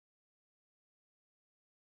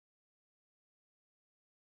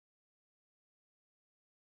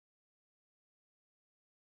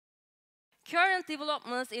Current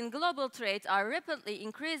developments in global trade are rapidly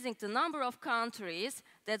increasing the number of countries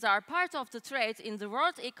that are part of the trade in the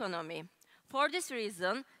world economy. For this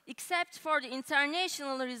reason, except for the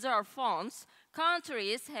international reserve funds,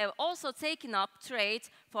 countries have also taken up trade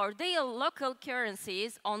for their local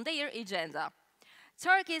currencies on their agenda.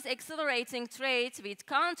 Turkey is accelerating trade with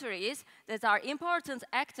countries that are important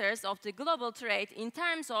actors of the global trade in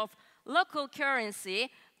terms of local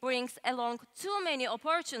currency, brings along too many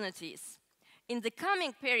opportunities. In the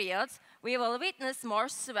coming periods, we will witness more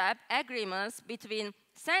swap agreements between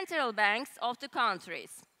central banks of the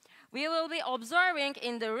countries. We will be observing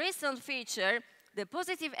in the recent future the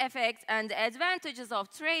positive effects and the advantages of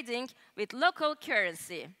trading with local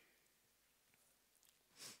currency.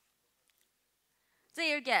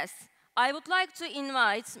 Dear guests, I would like to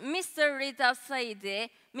invite Mr. Rida Saidi,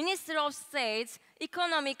 Minister of State,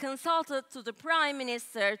 Economic Consultant to the Prime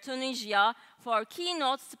Minister, Tunisia, for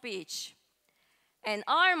keynote speech. And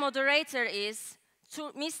our moderator is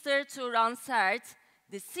Mr. Turan Sert,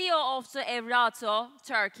 the CEO of the Evrato,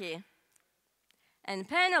 Turkey. And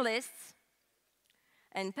panelists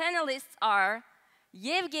are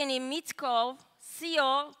Yevgeny Mitkov,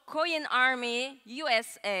 CEO, Korean Army,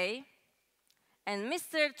 USA, and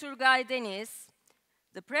Mr. Turgay Deniz,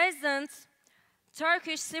 the President,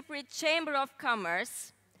 Turkish Cypriot Chamber of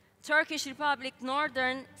Commerce, Turkish Republic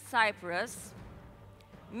Northern Cyprus,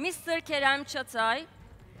 Mr. Kerem Çatay,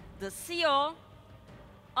 the CEO,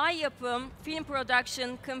 Ayapım Film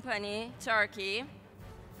Production Company, Turkey,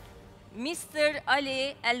 Mr.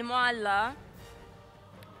 Ali El-Mualla,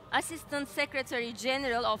 Assistant Secretary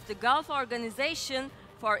General of the Gulf Organization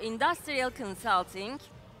for Industrial Consulting,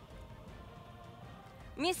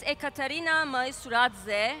 Ms. Ekaterina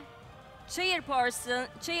Maisuradze,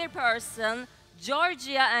 Chairperson,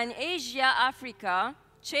 Georgia and Asia Africa,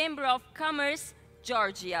 Chamber of Commerce,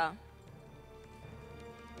 Georgia.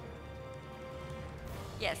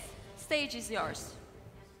 Yes, stage is yours.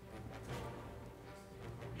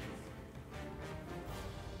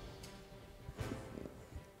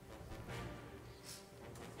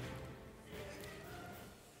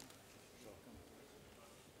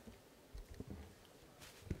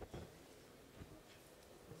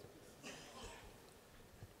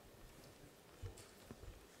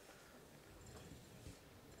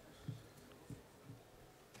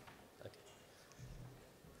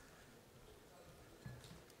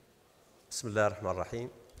 Bismillah ar-Rahman ar-Rahim.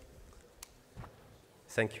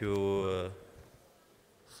 Thank you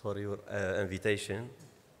for your invitation.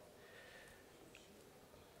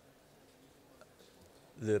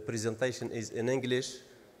 The presentation is in English,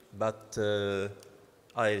 but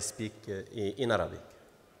I speak in Arabic.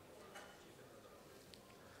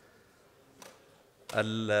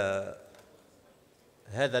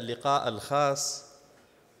 هذا اللقاء الخاص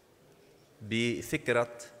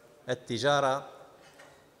بفكرة التجارة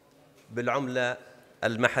بالعملة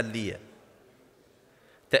المحلية،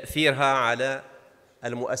 تأثيرها على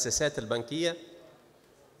المؤسسات البنكية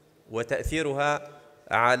وتأثيرها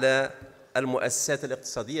على المؤسسات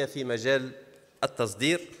الاقتصادية في مجال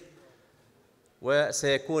التصدير.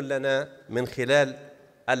 وسيكون لنا من خلال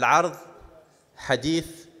العرض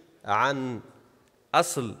حديث عن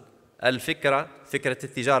أصل الفكرة، فكرة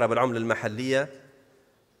التجارة بالعملة المحلية،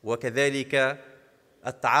 وكذلك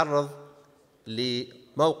التعرض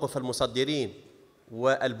لموقف المصدرين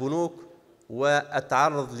والبنوك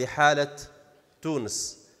والتعرض لحالة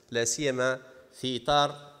تونس، لا سيما في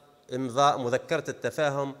إطار إمضاء مذكرة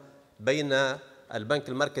التفاهم بين البنك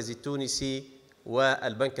المركزي التونسي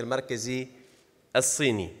والبنك المركزي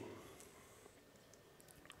الصيني.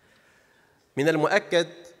 من المؤكد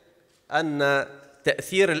أن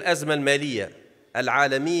تأثير الأزمة المالية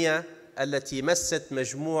العالمية التي مست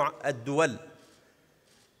مجموع الدول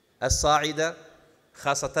الصاعدة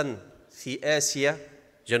خاصة في آسيا،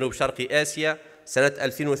 جنوب شرق آسيا سنة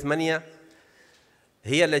 2008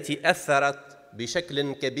 هي التي أثرت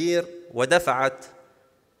بشكل كبير ودفعت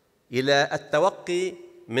إلى التوقي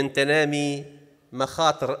من تنامي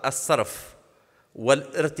مخاطر الصرف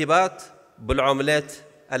والارتباط بالعملات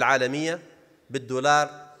العالمية،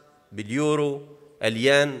 بالدولار، باليورو،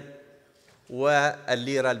 اليان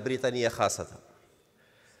والليرة البريطانية خاصة.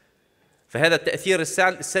 فهذا التأثير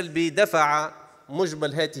السلبي دفع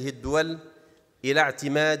مجمل هذه الدول إلى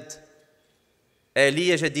اعتماد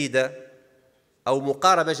آلية جديدة أو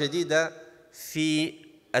مقاربة جديدة في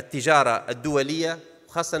التجارة الدولية،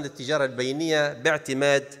 خاصة التجارة البينية،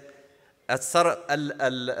 باعتماد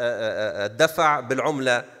الدفع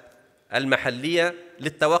بالعملة المحلية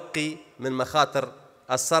للتوقي من مخاطر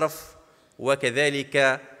الصرف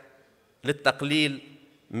وكذلك للتقليل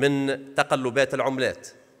من تقلبات العملات.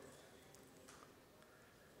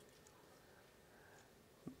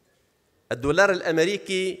 الدولار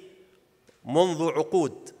الأمريكي منذ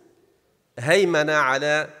عقود هيمن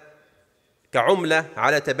كعملة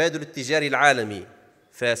على تبادل التجاري العالمي.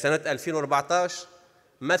 فسنة 2014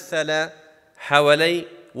 مثل حوالي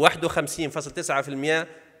 51.9%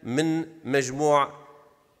 من مجموع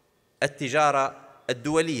التجارة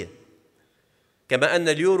الدولية، كما أن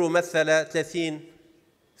اليورو مثل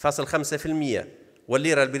 30.5%،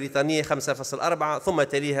 والليرة البريطانية 5.4%، ثم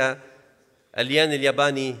تليها الين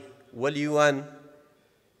الياباني واليوان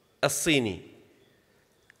الصيني.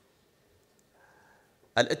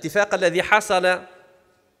 الاتفاق الذي حصل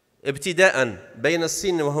ابتداء بين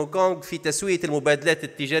الصين وهونغ كونغ في تسوية المبادلات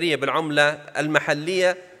التجارية بالعملة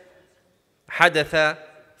المحلية حدث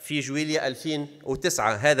في جويلية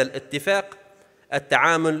 2009. هذا الاتفاق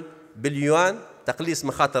التعامل باليوان، تقليص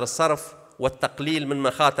مخاطر الصرف والتقليل من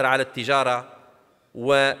مخاطر على التجارة،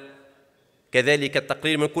 وكذلك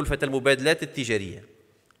التقليل من كلفة المبادلات التجارية،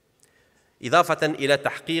 إضافة إلى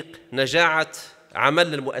تحقيق نجاعة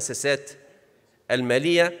عمل المؤسسات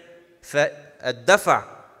المالية.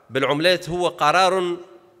 فالدفع بالعملات هو قرار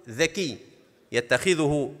ذكي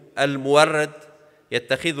يتخذه المورد،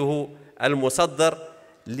 يتخذه المصدر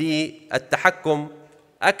للتحكم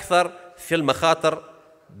أكثر في المخاطر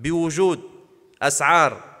بوجود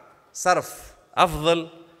أسعار صرف أفضل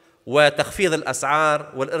وتخفيض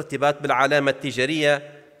الأسعار والارتباط بالعلامة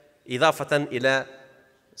التجارية، إضافة إلى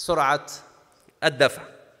سرعة الدفع.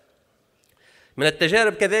 من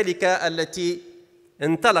التجارب كذلك التي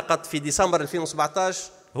انطلقت في ديسمبر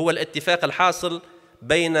 2017 هو الاتفاق الحاصل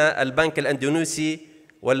بين البنك الأندونيسي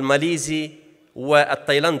والماليزي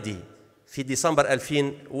والتايلاندي. في ديسمبر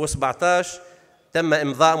 2017 تم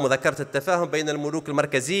إمضاء مذكرة التفاهم بين الملوك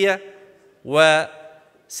المركزية،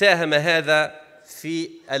 وساهم هذا في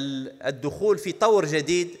الدخول في طور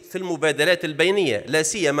جديد في المبادلات البينية، لا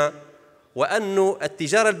سيما وأن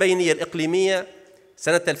التجارة البينية الإقليمية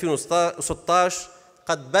سنة 2016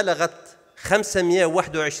 قد بلغت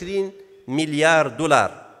 521 مليار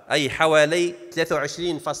دولار، أي حوالي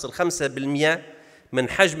 23.5% من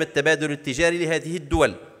حجم التبادل التجاري لهذه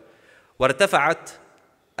الدول. وارتفعت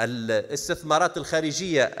الاستثمارات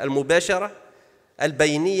الخارجية المباشرة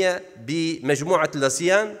البينية بمجموعة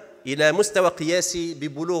الآسيان إلى مستوى قياسي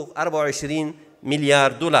ببلوغ 24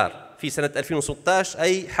 مليار دولار في سنة 2016،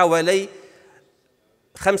 أي حوالي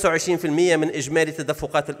 25% من إجمالي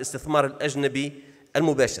تدفقات الاستثمار الأجنبي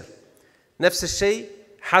المباشر. نفس الشيء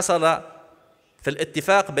حصل في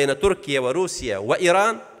الاتفاق بين تركيا وروسيا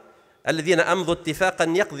وإيران، الذين أمضوا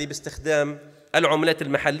اتفاقا يقضي باستخدام العملات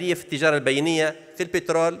المحلية في التجارة البينية في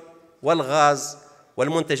البترول والغاز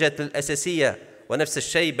والمنتجات الأساسية، ونفس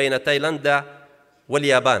الشيء بين تايلاندا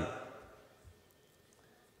واليابان.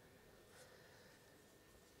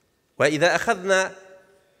 وإذا أخذنا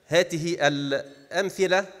هذه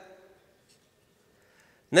الأمثلة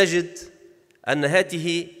نجد أن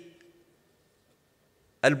هذه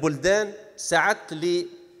البلدان سعت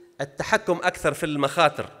للتحكم أكثر في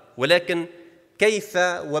المخاطر، ولكن كيف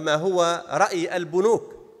وما هو رأي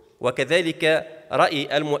البنوك وكذلك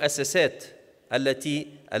رأي المؤسسات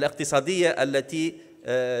الاقتصادية التي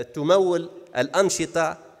تمول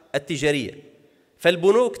الأنشطة التجارية؟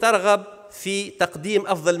 فالبنوك ترغب في تقديم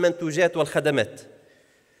أفضل المنتوجات والخدمات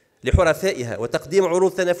لحرفائها وتقديم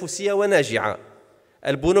عروض تنافسية وناجعة.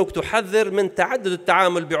 البنوك تحذر من تعدد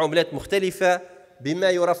التعامل بعملات مختلفة بما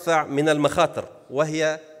يرفع من المخاطر،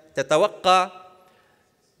 وهي تتوقع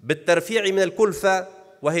بالترفيع من الكلفة،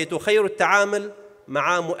 وهي تخير التعامل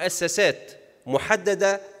مع مؤسسات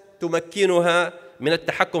محددة تمكنها من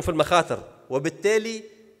التحكم في المخاطر، وبالتالي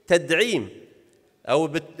تدعيم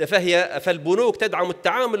فالبنوك تدعم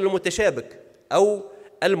التعامل المتشابك أو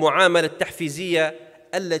المعاملة التحفيزية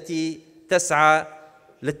التي تسعى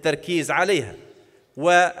للتركيز عليها.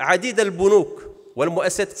 وعديد البنوك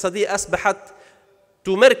والمؤسسات الاقتصادية أصبحت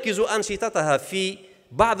تمركز أنشطتها في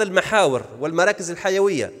بعض المحاور والمراكز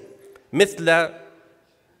الحيوية مثل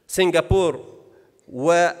سنغافورة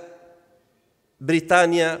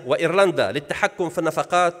وبريطانيا وإيرلندا للتحكم في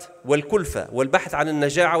النفقات والكلفة والبحث عن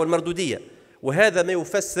النجاعة والمردودية. وهذا ما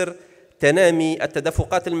يفسر تنامي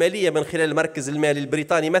التدفقات المالية من خلال المركز المالي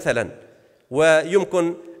البريطاني مثلا،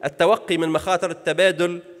 ويمكن التوقي من مخاطر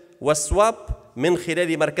التبادل والسواب من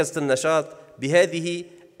خلال مركزة النشاط بهذه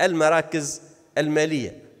المراكز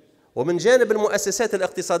المالية. ومن جانب المؤسسات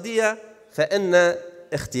الاقتصادية فإن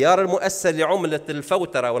اختيار المؤسسة لعملة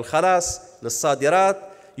الفوترة والخلاص للصادرات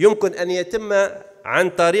يمكن أن يتم عن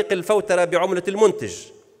طريق الفوترة بعملة المنتج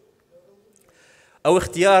أو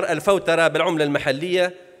اختيار الفوترة بالعملة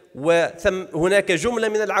المحلية. وهناك جملة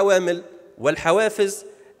من العوامل والحوافز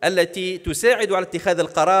التي تساعد على اتخاذ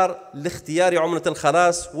القرار لاختيار عملة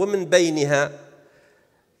الخلاص، ومن بينها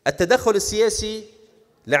التدخل السياسي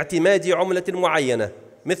لاعتماد عملة معينة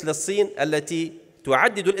مثل الصين التي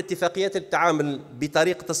تعدد الاتفاقيات للتعامل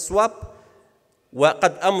بطريقة السواب،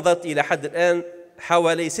 وقد أمضت إلى حد الآن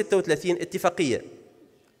حوالي 36 اتفاقية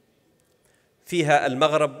فيها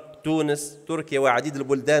المغرب، تونس، تركيا وعديد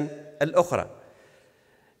البلدان الأخرى.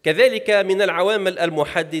 كذلك من العوامل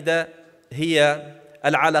المحددة هي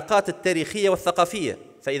العلاقات التاريخية والثقافية.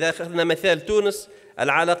 فإذا أخذنا مثال تونس،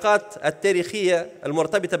 العلاقات التاريخية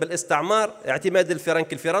المرتبطة بالاستعمار، اعتماد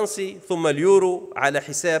الفرنك الفرنسي ثم اليورو على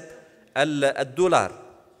حساب الدولار.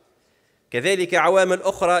 كذلك عوامل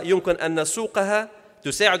أخرى يمكن أن نسوقها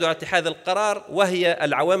تساعد على اتخاذ القرار، وهي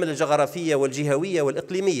العوامل الجغرافية والجهوية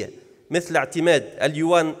والإقليمية، مثل اعتماد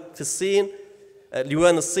اليوان في الصين،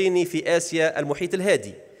 اليوان الصيني في آسيا المحيط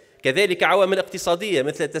الهادي. كذلك عوامل اقتصادية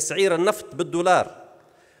مثل تسعير النفط بالدولار،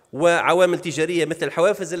 وعوامل تجارية مثل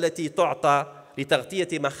الحوافز التي تعطى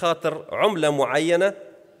لتغطية مخاطر عملة معينة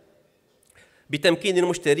بتمكين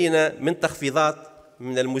المشترين من تخفيضات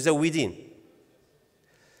من المزودين.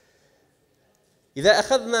 إذا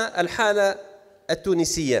أخذنا الحالة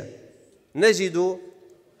التونسية نجد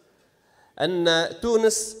أن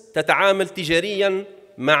تونس تتعامل تجارياً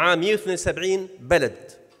مع 172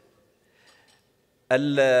 بلد.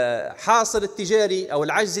 الحاصل التجاري أو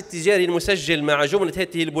العجز التجاري المسجل مع جملة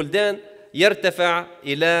هذه البلدان يرتفع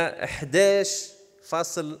إلى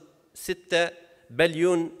 11.6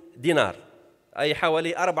 بليون دينار، أي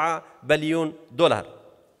حوالي 4 بليون دولار.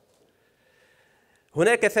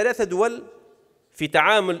 هناك 3 دول في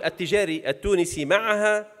تعامل التجاري التونسي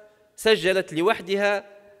معها سجلت لوحدها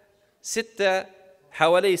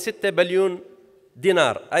حوالي 6 بليون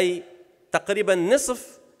دينار، أي تقريبا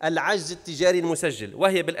نصف العجز التجاري المسجل،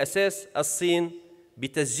 وهي بالأساس الصين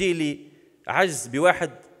بتسجيل عجز ب1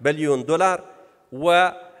 بليون دولار،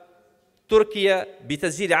 وتركيا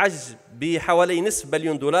بتسجيل عجز بحوالي نصف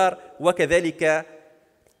بليون دولار، وكذلك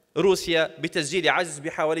روسيا بتسجيل عجز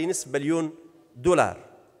بحوالي نصف بليون دولار.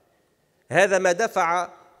 هذا ما دفع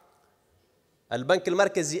البنك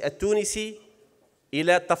المركزي التونسي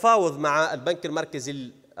إلى التفاوض مع البنك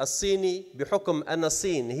المركزي الصيني، بحكم أن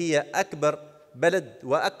الصين هي أكبر بلد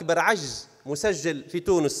وأكبر عجز مسجل في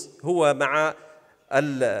تونس هو مع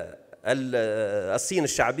الصين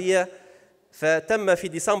الشعبية. فتم في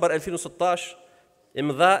ديسمبر 2016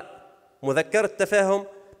 إمضاء مذكرة تفاهم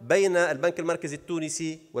بين البنك المركزي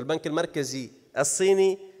التونسي والبنك المركزي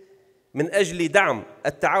الصيني من أجل دعم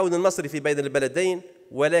التعاون المصرفي بين البلدين،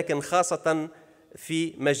 ولكن خاصة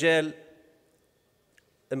في مجال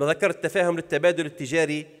مذكرة التفاهم للتبادل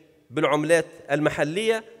التجاري بالعملات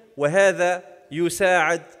المحلية. وهذا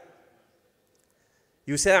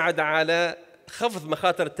يساعد على خفض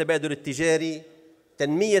مخاطر التبادل التجاري،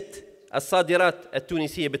 تنمية الصادرات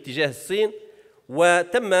التونسية باتجاه الصين.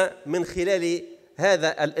 وتم من خلال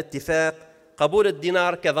هذا الاتفاق قبول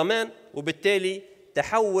الدينار كضمان، وبالتالي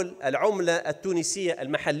تحول العملة التونسية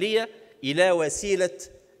المحلية إلى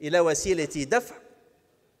وسيلة دفع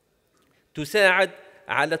تساعد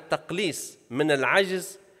على التقليص من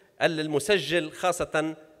العجز المسجل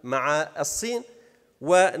خاصة مع الصين.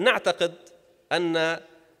 ونعتقد أن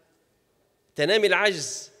تنامي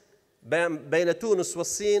العجز بين تونس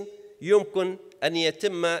والصين يمكن أن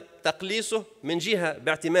يتم تقليصه من جهة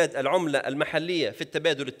باعتماد العملة المحلية في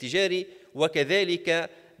التبادل التجاري، وكذلك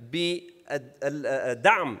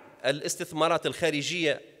بدعم الاستثمارات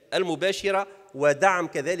الخارجية المباشرة، ودعم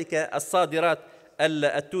كذلك الصادرات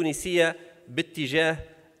التونسية باتجاه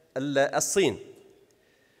الصين.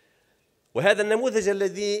 وهذا النموذج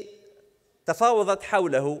الذي تفاوضت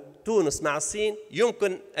حوله تونس مع الصين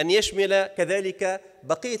يمكن أن يشمل كذلك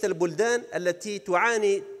بقية البلدان التي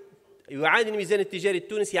يعاني الميزان التجاري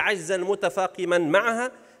التونسي عجزا متفاقما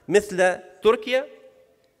معها، مثل تركيا،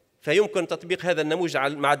 فيمكن تطبيق هذا النموذج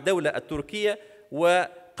مع الدولة التركية.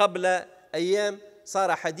 وقبل أيام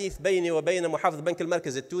صار حديث بيني وبين محافظ البنك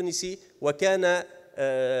المركزي التونسي، وكان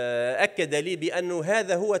أكد لي بأنه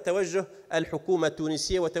هذا هو توجه الحكومة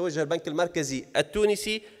التونسية وتوجه البنك المركزي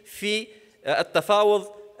التونسي في التفاوض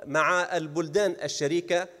مع البلدان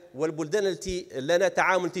الشريكة والبلدان التي لنا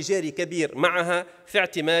تعامل تجاري كبير معها، في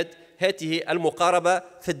اعتماد هذه المقاربة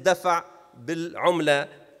في الدفع بالعملة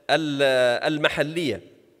المحلية.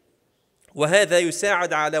 وهذا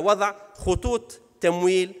يساعد على وضع خطوط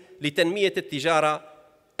تمويل لتنمية التجارة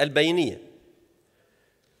البينية.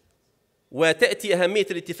 وتأتي أهمية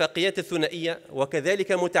الاتفاقيات الثنائية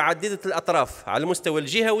وكذلك متعددة الأطراف على المستوى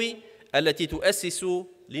الجهوي التي تؤسس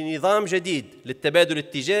لنظام جديد للتبادل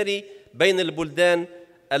التجاري بين البلدان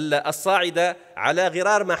الصاعدة على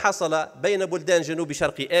غرار ما حصل بين بلدان جنوب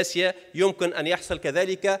شرق آسيا يمكن أن يحصل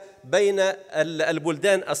كذلك بين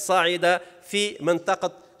البلدان الصاعدة في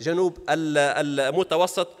منطقة جنوب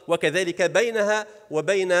المتوسط، وكذلك بينها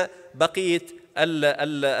وبين بقية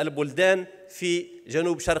البلدان في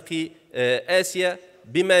جنوب شرق آسيا،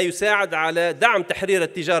 بما يساعد على دعم تحرير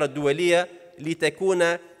التجارة الدولية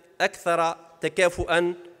لتكون أكثر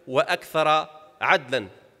تكافؤا وأكثر عدلا.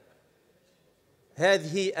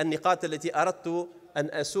 هذه النقاط التي أردت أن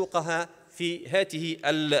أسوقها في هذه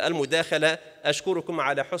المداخلة. أشكركم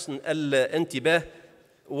على حسن الانتباه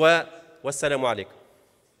والسلام عليكم.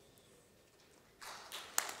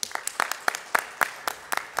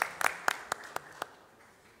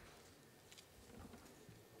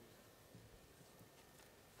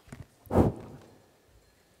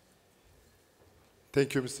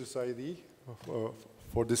 Thank you, Mr. Saidi,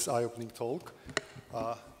 for this eye-opening talk.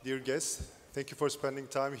 Dear guests, thank you for spending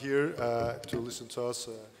time here to listen to us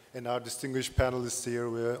and our distinguished panelists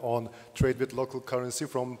here on trade with local currency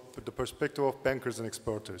from the perspective of bankers and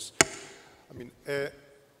exporters. I mean,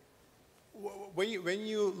 when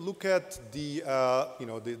you look at the,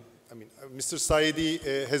 Mr. Saidi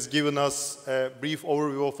has given us a brief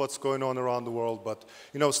overview of what's going on around the world, but,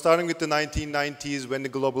 starting with the 1990s, when the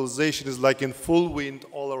globalization is like in full wind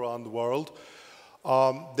all around the world,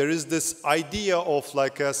 there is this idea of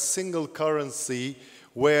like a single currency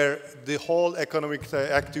where the whole economic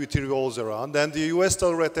activity revolves around. And the US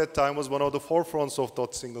dollar at that time was one of the forefronts of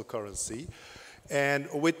that single currency. And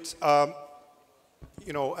with,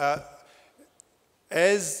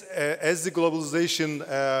 as the globalization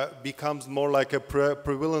becomes more like a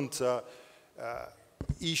prevalent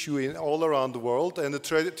issue all around the world, and the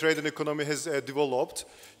trade and economy has developed,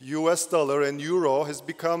 US dollar and euro has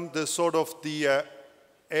become the sort of the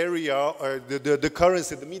area, the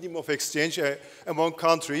currency, the medium of exchange among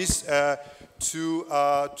countries to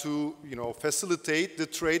facilitate the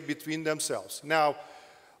trade between themselves. Now,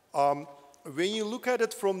 when you look at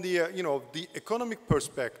it from the the economic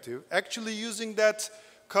perspective, actually using that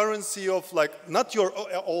currency of like not your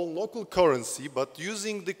own local currency, but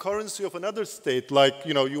using the currency of another state like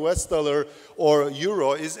US dollar or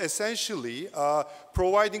euro is essentially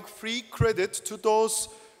providing free credit to those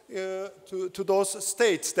to those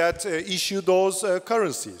states that issue those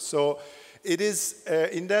currencies. So it is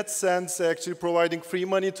in that sense actually providing free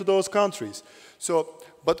money to those countries. So.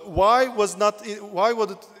 But why was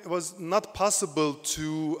it not possible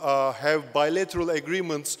to have bilateral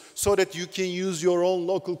agreements so that you can use your own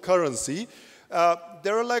local currency?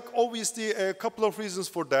 There are like obviously a couple of reasons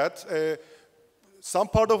for that. Some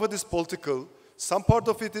part of it is political. Some part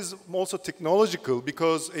of it is also technological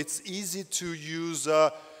because it's easy to use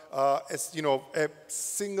as a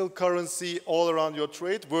single currency all around your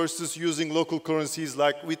trade versus using local currencies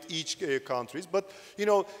like with each countries. But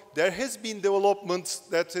there has been developments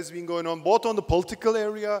that has been going on both on the political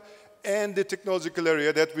area and the technological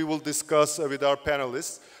area that we will discuss with our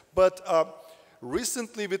panelists. But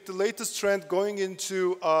recently, with the latest trend going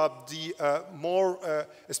into the more,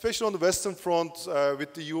 especially on the Western front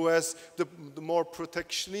with the US, the more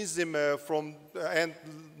protectionism and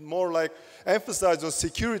more like emphasize on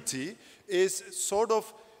security is sort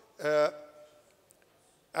of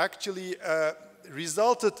actually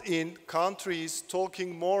resulted in countries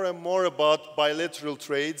talking more and more about bilateral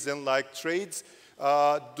trades and like trades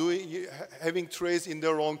having trades in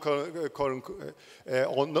their own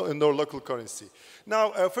in their local currency.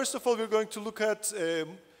 Now, first of all, we're going to look at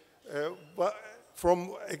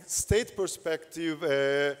from a state perspective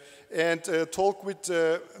and talk with,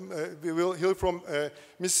 we will hear from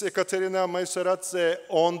Ms. Ekaterina Maysaradze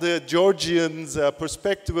on the Georgians'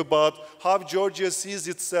 perspective about how Georgia sees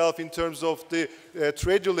itself in terms of the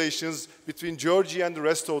trade relations between Georgia and the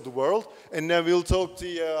rest of the world. And then we'll talk to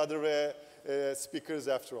the other speakers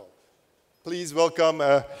after all. Please welcome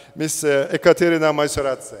Ms. Ekaterina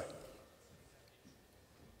Maysaradze.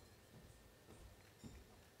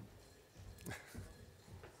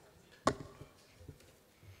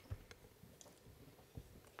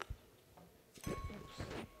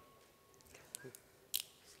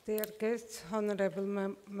 Dear guests,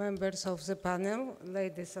 honorable members of the panel,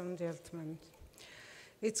 ladies and gentlemen.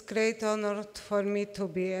 It's a great honor for me to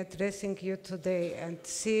be addressing you today and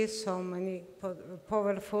see so many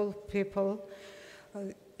powerful people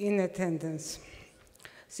in attendance.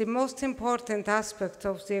 The most important aspect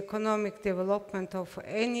of the economic development of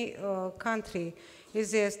any country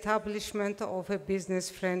is the establishment of a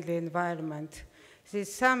business-friendly environment.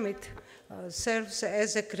 This summit serves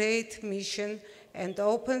as a great mission and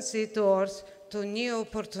opens the doors to new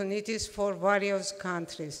opportunities for various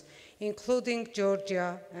countries, including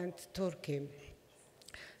Georgia and Turkey.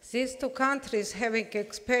 These two countries, having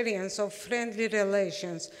experience of friendly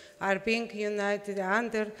relations, are being united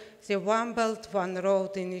under the One Belt, One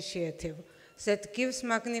Road initiative that gives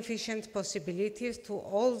magnificent possibilities to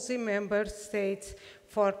all the member states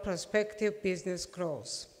for prospective business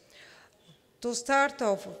growth. To start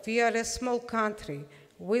off, we are a small country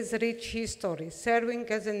with rich history, serving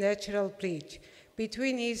as a natural bridge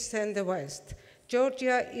between East and the West.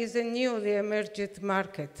 Georgia is a newly emerged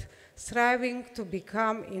market, striving to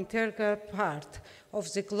become an integral part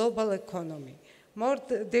of the global economy, more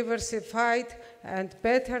diversified and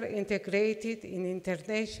better integrated in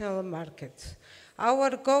international markets.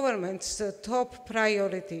 Our government's top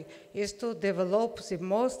priority is to develop the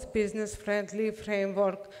most business-friendly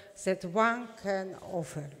framework that one can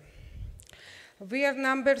offer. We are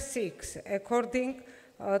number 6, according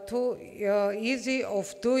to ease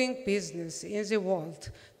of doing business in the world.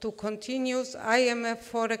 To continuous IMF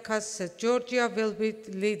forecasts that Georgia will be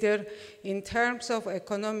the leader in terms of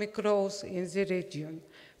economic growth in the region.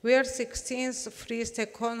 We are 16th freest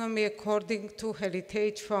economy according to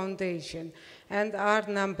Heritage Foundation and are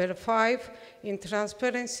number 5 in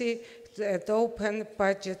transparency at Open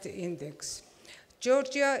Budget Index.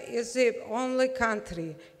 Georgia is the only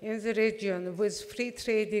country in the region with free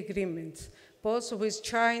trade agreements, both with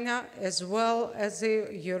China as well as the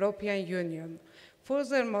European Union.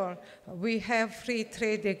 Furthermore, we have free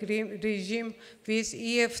trade regime with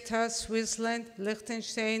EFTA, Switzerland,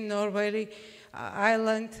 Liechtenstein, Norway,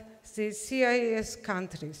 Ireland, the CIS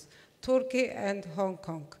countries, Turkey and Hong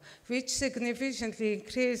Kong, which significantly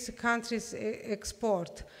increase the country's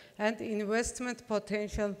export and investment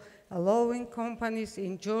potential, allowing companies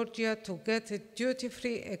in Georgia to get a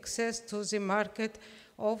duty-free access to the market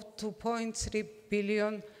of 2.3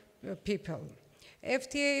 billion people.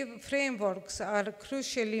 FTA frameworks are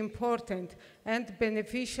crucially important and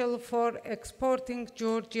beneficial for exporting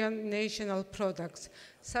Georgian national products,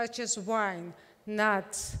 such as wine,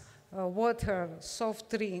 nuts, water,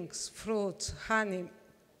 soft drinks, fruits, honey,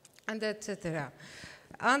 and etc.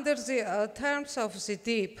 Under the terms of the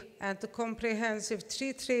deep and comprehensive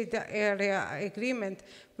free trade area agreement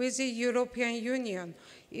with the European Union,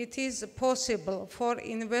 it is possible for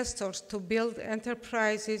investors to build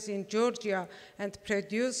enterprises in Georgia and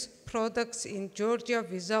produce products in Georgia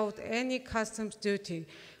without any customs duty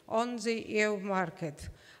on the EU market.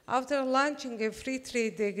 After launching a free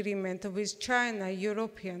trade agreement with China,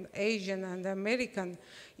 European, Asian, and American,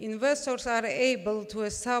 investors are able to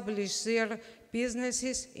establish their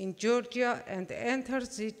businesses in Georgia and enter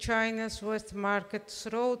the China's West market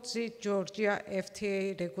through the Georgia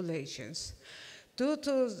FTA regulations. Due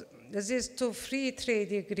to this free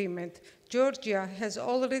trade agreement, Georgia has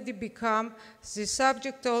already become the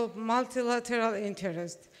subject of multilateral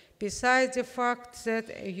interest, besides the fact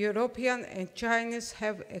that European and Chinese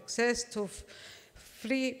have access to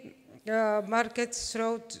free markets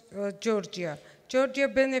through Georgia. Georgia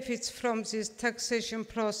benefits from this taxation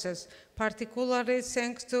process, particularly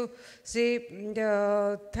thanks to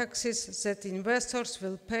the taxes that investors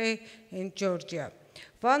will pay in Georgia.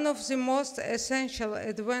 One of the most essential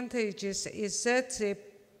advantages is that the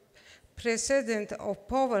precedent of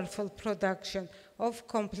powerful production of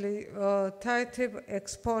competitive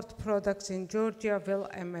export products in Georgia will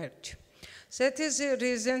emerge. That is the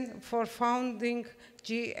reason for founding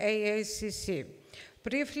GAACC.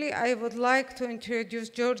 Briefly, I would like to introduce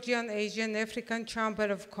Georgian Asian African Chamber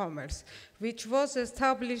of Commerce, which was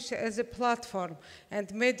established as a platform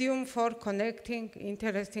and medium for connecting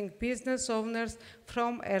interesting business owners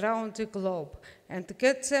from around the globe and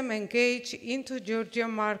get them engaged into Georgian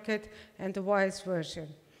market and vice versa.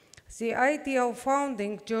 The idea of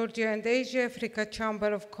founding Georgia and Asia-Africa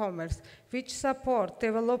Chamber of Commerce, which support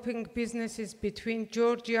developing businesses between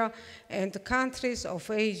Georgia and countries of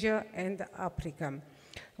Asia and Africa,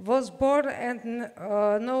 was born and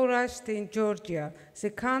nourished in Georgia, the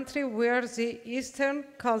country where the Eastern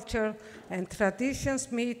culture and traditions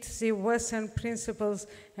meet the Western principles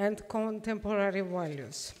and contemporary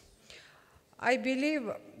values. I believe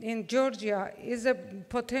in Georgia is a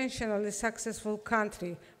potentially successful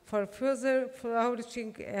country for further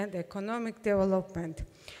flourishing and economic development.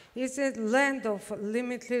 It's a land of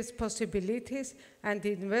limitless possibilities and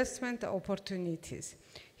investment opportunities.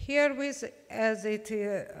 Herewith, as it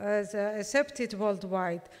is accepted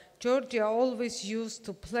worldwide, Georgia always used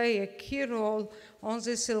to play a key role on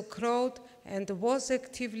the Silk Road and was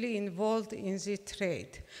actively involved in the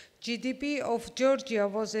trade. GDP of Georgia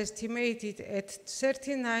was estimated at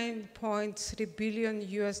 39.3 billion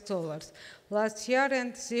US dollars last year,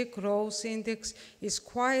 and the growth index is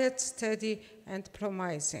quite steady and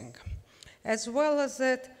promising. As well as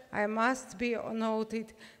that, I must be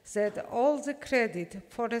noted that all the credit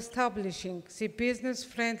for establishing the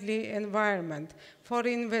business-friendly environment for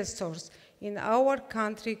investors in our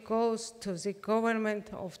country goes to the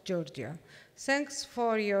government of Georgia. Thanks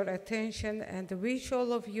for your attention, and wish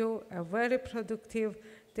all of you a very productive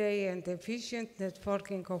day and efficient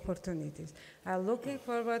networking opportunities. I'm looking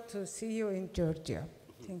forward to see you in Georgia.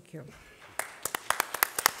 Thank you.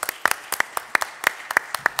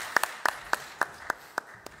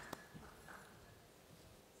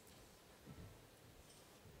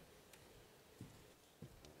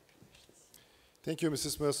 Thank you,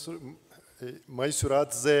 Mrs.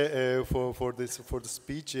 Maysuradze, for the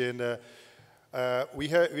speech. And we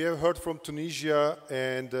have heard from Tunisia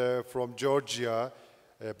and from Georgia,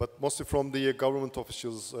 but mostly from the government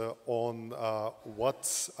officials on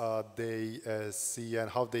what they see and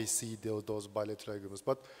how they see those bilateral agreements.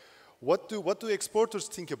 But what do exporters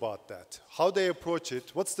think about that? How they approach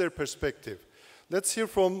it? What's their perspective? Let's hear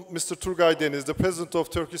from Mr. Turgay Deniz, the president of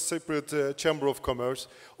Turkish Cypriot Chamber of Commerce,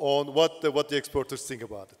 on what the exporters think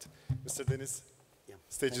about it. Mr. Deniz,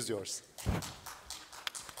 stage is yours.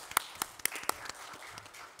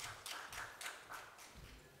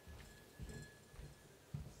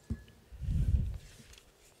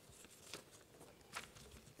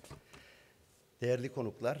 Değerli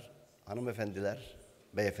konuklar, hanımefendiler,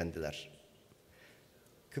 beyefendiler.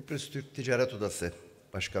 Kıbrıs Türk Ticaret Odası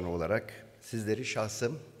Başkanı olarak sizleri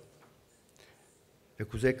şahsım ve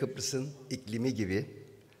Kuzey Kıbrıs'ın iklimi gibi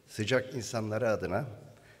sıcak insanları adına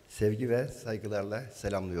sevgi ve saygılarla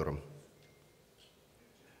selamlıyorum.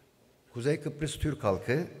 Kuzey Kıbrıs Türk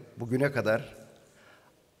halkı bugüne kadar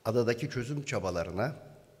adadaki çözüm çabalarına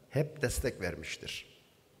hep destek vermiştir.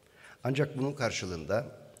 Ancak bunun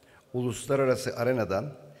karşılığında uluslararası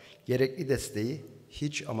arenadan gerekli desteği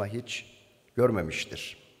hiç ama hiç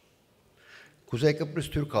görmemiştir. Kuzey Kıbrıs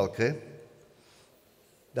Türk halkı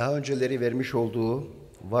daha önceleri vermiş olduğu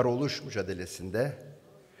varoluş mücadelesinde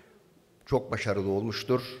çok başarılı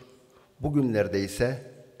olmuştur. Bugünlerde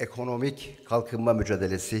ise ekonomik kalkınma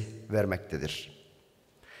mücadelesi vermektedir.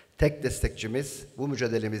 Tek destekçimiz, bu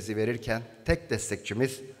mücadelemizi verirken tek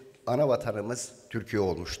destekçimiz ana vatanımız Türkiye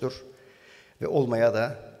olmuştur ve olmaya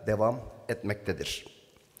da devam etmektedir.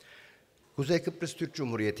 Kuzey Kıbrıs Türk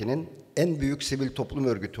Cumhuriyeti'nin en büyük sivil toplum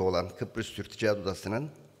örgütü olan Kıbrıs Türk Ticaret Odası'nın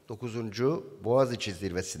 9. Boğaziçi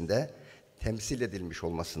Zirvesi'nde temsil edilmiş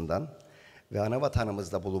olmasından ve ana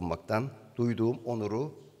vatanımızda bulunmaktan duyduğum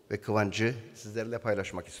onuru ve kıvancı sizlerle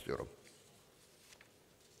paylaşmak istiyorum.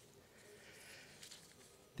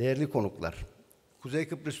 Değerli konuklar, Kuzey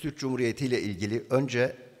Kıbrıs Türk Cumhuriyeti ile ilgili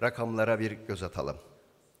önce rakamlara bir göz atalım.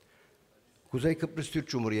 Kuzey Kıbrıs Türk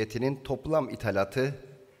Cumhuriyeti'nin toplam ithalatı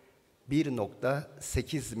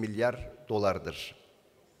 1,8 milyar dolardır.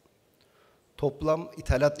 Toplam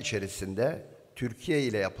ithalat içerisinde Türkiye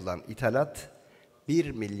ile yapılan ithalat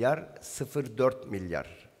 1 milyar 0,4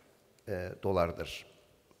 milyar dolardır.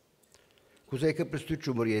 Kuzey Kıbrıs Türk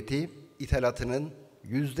Cumhuriyeti ithalatının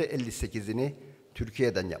 %58'ini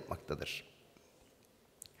Türkiye'den yapmaktadır.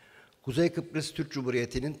 Kuzey Kıbrıs Türk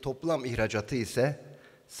Cumhuriyeti'nin toplam ihracatı ise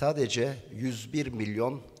sadece 101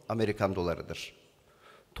 milyon Amerikan dolarıdır.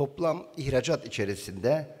 Toplam ihracat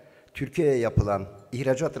içerisinde Türkiye'ye yapılan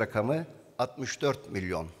ihracat rakamı 64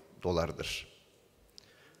 milyon dolardır.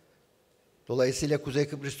 Dolayısıyla Kuzey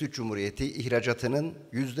Kıbrıs Türk Cumhuriyeti ihracatının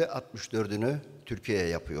 %64'ünü Türkiye'ye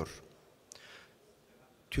yapıyor.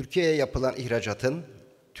 Türkiye'ye yapılan ihracatın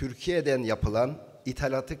Türkiye'den yapılan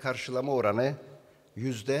ithalatı karşılama oranı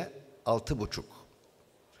 %6,5.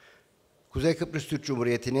 Kuzey Kıbrıs Türk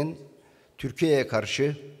Cumhuriyeti'nin Türkiye'ye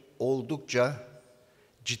karşı oldukça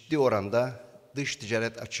ciddi oranda dış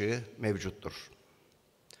ticaret açığı mevcuttur.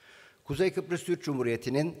 Kuzey Kıbrıs Türk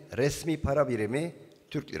Cumhuriyeti'nin resmi para birimi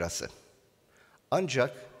Türk lirası.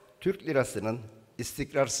 Ancak Türk lirasının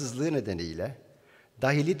istikrarsızlığı nedeniyle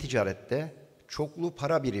dahili ticarette çoklu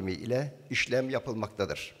para birimi ile işlem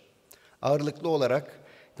yapılmaktadır. Ağırlıklı olarak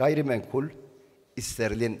gayrimenkul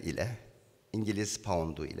sterlin ile, İngiliz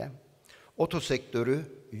poundu ile, oto sektörü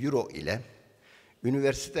euro ile,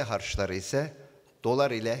 üniversite harçları ise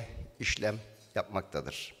dolar ile işlem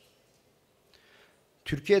yapmaktadır.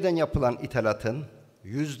 Türkiye'den yapılan ithalatın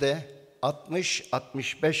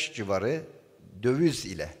 %60-65 civarı döviz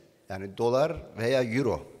ile, yani dolar veya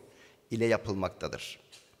euro ile yapılmaktadır.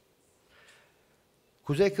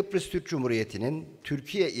 Kuzey Kıbrıs Türk Cumhuriyeti'nin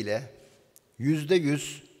Türkiye ile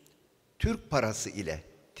 %100 Türk parası ile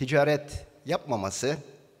ticaret yapmaması,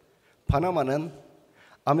 Panama'nın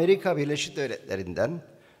Amerika Birleşik Devletleri'nden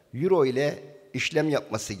euro ile işlem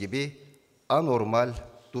yapması gibi anormal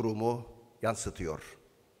durumu yansıtıyor.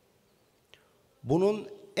 Bunun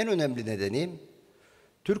en önemli nedeni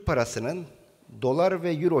Türk parasının dolar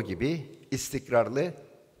ve euro gibi istikrarlı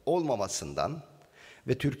olmamasından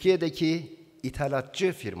ve Türkiye'deki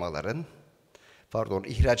ihracatçı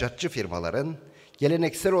firmaların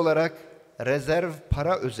geleneksel olarak rezerv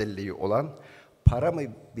para özelliği olan para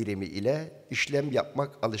birimi ile işlem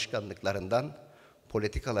yapmak alışkanlıklarından,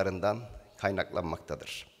 politikalarından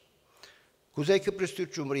kaynaklanmaktadır. Kuzey Kıbrıs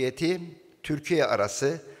Türk Cumhuriyeti, Türkiye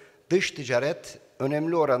arası dış ticaret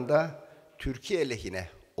önemli oranda Türkiye lehine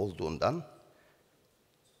olduğundan,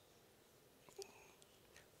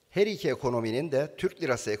 her iki ekonominin de Türk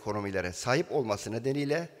lirası ekonomilere sahip olması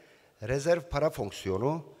nedeniyle rezerv para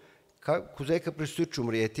fonksiyonu Kuzey Kıbrıs Türk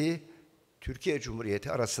Cumhuriyeti, Türkiye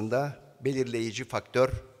Cumhuriyeti arasında belirleyici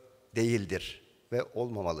faktör değildir ve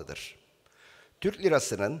olmamalıdır. Türk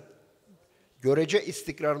lirasının görece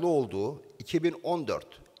istikrarlı olduğu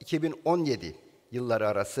 2014-2017 yılları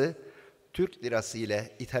arası Türk lirası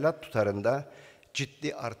ile ithalat tutarında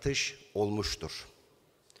ciddi artış olmuştur.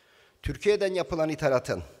 Türkiye'den yapılan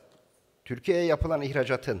ithalatın, Türkiye'ye yapılan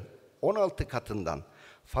ihracatın 16 katından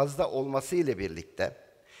fazla olması ile birlikte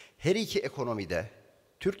her iki ekonomide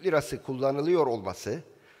Türk lirası kullanılıyor olması,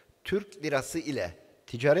 Türk lirası ile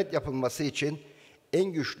ticaret yapılması için en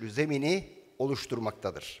güçlü zemini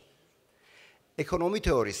oluşturmaktadır. Ekonomi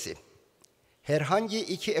teorisi, herhangi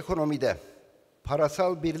iki ekonomide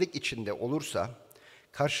parasal birlik içinde olursa,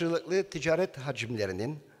 karşılıklı ticaret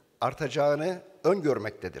hacimlerinin artacağını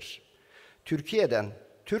öngörmektedir. Türkiye'den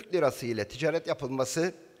Türk lirası ile ticaret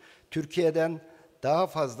yapılması, Türkiye'den daha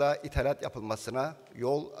fazla ithalat yapılmasına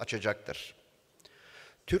yol açacaktır.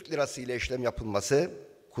 Türk lirası ile işlem yapılması,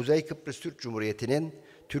 Kuzey Kıbrıs Türk Cumhuriyeti'nin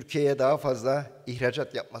Türkiye'ye daha fazla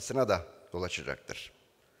ihracat yapmasına da yol açacaktır.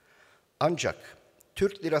 Ancak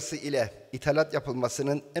Türk lirası ile ithalat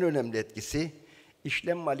yapılmasının en önemli etkisi,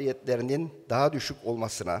 işlem maliyetlerinin daha düşük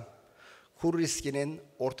olmasına, kur riskinin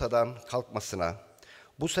ortadan kalkmasına,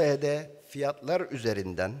 bu sayede fiyatlar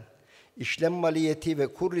üzerinden işlem maliyeti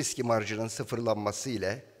ve kur riski marjının sıfırlanması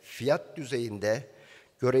ile fiyat düzeyinde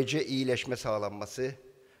görece iyileşme sağlanması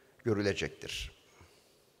görülecektir.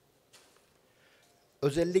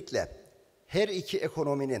 Özellikle her iki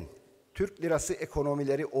ekonominin Türk lirası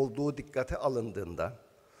ekonomileri olduğu dikkate alındığında,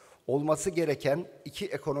 olması gereken iki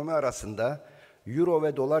ekonomi arasında euro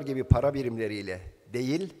ve dolar gibi para birimleriyle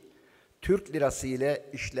değil, Türk lirası ile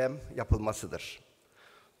işlem yapılmasıdır.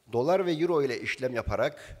 Dolar ve euro ile işlem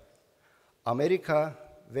yaparak Amerika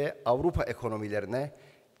ve Avrupa ekonomilerine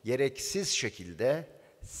gereksiz şekilde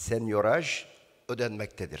senyoraj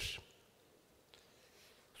ödenmektedir.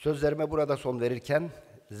 Sözlerime burada son verirken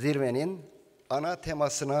zirvenin ana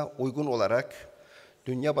temasına uygun olarak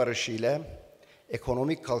dünya barışı ile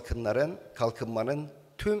ekonomik kalkınmanın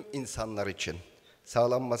tüm insanlar için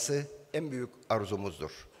sağlanması en büyük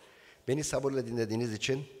arzumuzdur. Beni sabırla dinlediğiniz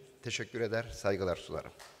için teşekkür eder, saygılar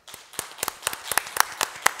sunarım.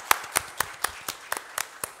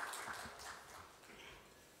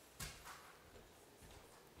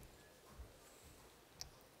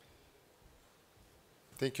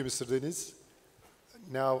 Thank you, Mr. Deniz.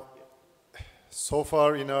 Now, so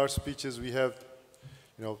far in our speeches, we have,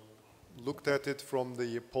 looked at it from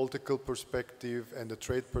the political perspective and the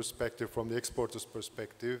trade perspective, from the exporter's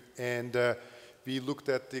perspective, and we looked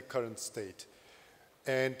at the current state.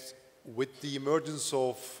 And with the emergence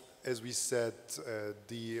of, as we said,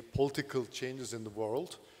 the political changes in the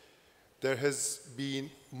world, there has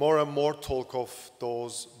been more and more talk of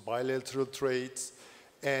those bilateral trades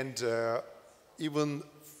and even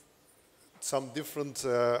some different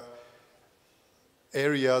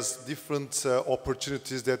areas, different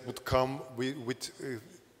opportunities that would come with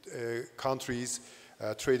countries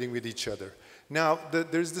trading with each other. Now,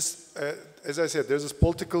 there's this, as I said, there's this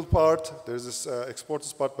political part, there's this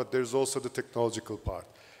exporters part, but there's also the technological part.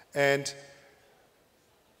 And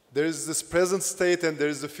there is this present state and there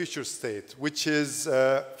is the future state, which is,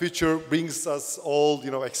 future brings us all,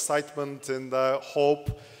 excitement and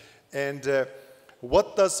hope. And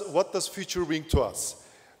what does future bring to us?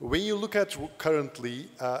 When you look at currently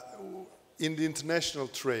in the international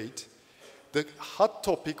trade, the hot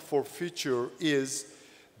topic for future is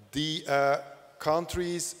the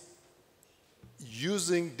countries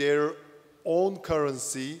using their own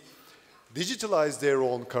currency, digitalize their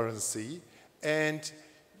own currency, and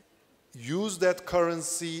use that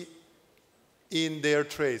currency in their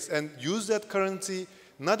trades. And use that currency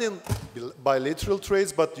not in bilateral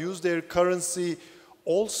trades, but use their currency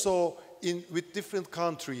also with different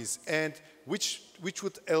countries, and which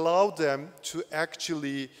would allow them to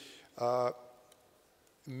actually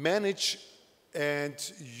manage and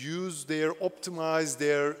optimize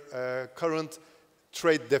their current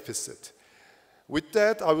trade deficit. With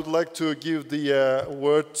that, I would like to give the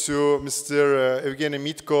word to Mr. Evgeny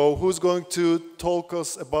Mitko, who's going to talk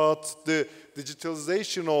us about the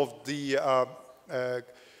digitalization of the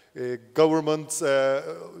government,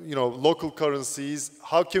 local currencies.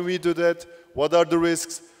 How can we do that? What are the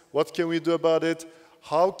risks? What can we do about it?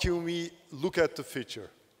 How can we look at the future?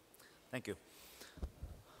 Thank you.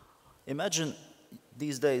 Imagine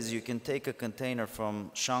these days you can take a container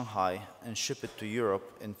from Shanghai and ship it to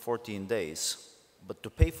Europe in 14 days. But to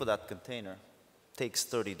pay for that container takes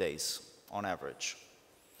 30 days on average.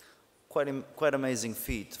 Quite amazing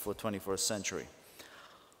feat for 21st century.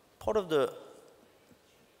 Part of the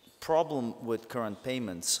problem with current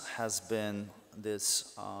payments has been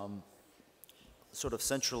this sort of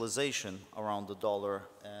centralization around the dollar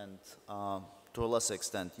and to a lesser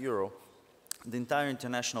extent euro. The entire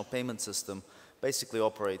international payment system basically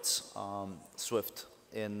operates SWIFT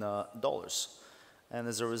in dollars. And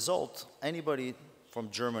as a result, anybody from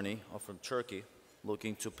Germany or from Turkey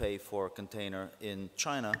looking to pay for a container in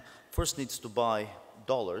China first needs to buy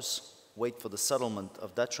dollars, wait for the settlement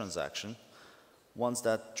of that transaction. Once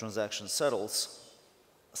that transaction settles,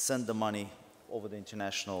 send the money over the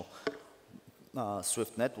international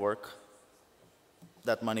SWIFT network.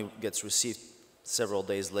 That money gets received several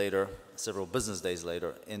days later, several business days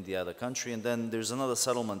later in the other country, and then there's another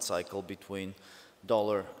settlement cycle between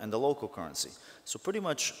dollar and the local currency. So pretty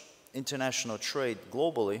much international trade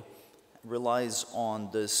globally relies on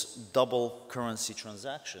this double currency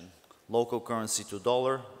transaction, local currency to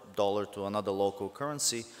dollar, dollar to another local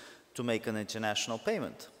currency to make an international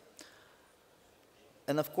payment.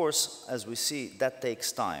 And of course, as we see, that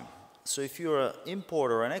takes time. So if you're an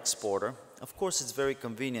importer or an exporter, of course it's very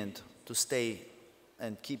convenient to stay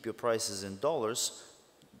and keep your prices in dollars.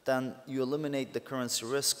 Then you eliminate the currency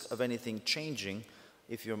risk of anything changing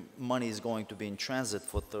if your money is going to be in transit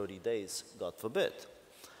for 30 days, God forbid.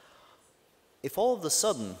 If all of a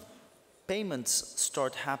sudden payments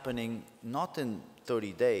start happening not in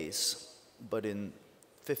 30 days, but in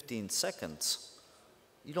 15 seconds,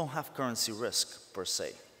 you don't have currency risk per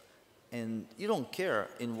se. And you don't care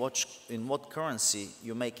in what currency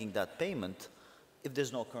you're making that payment if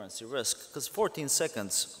there's no currency risk, because 14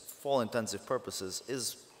 seconds, for all intensive purposes,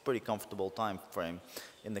 is pretty comfortable time frame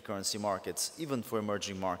in the currency markets, even for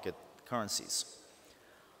emerging market currencies.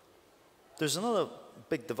 There's another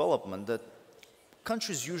big development that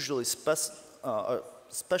countries usually are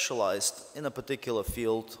specialized in a particular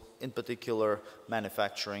field, in particular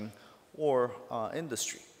manufacturing or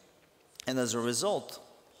industry. And as a result,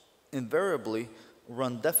 invariably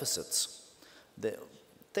run deficits.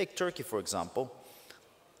 Take Turkey, for example.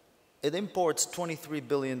 It imports $23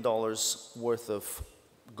 billion worth of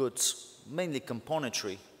goods, mainly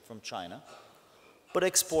componentry, from China, but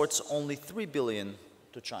exports only $3 billion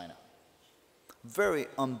to China. Very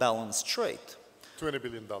unbalanced trade. $20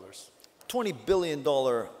 billion. $20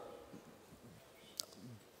 billion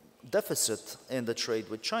deficit in the trade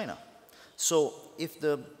with China. So if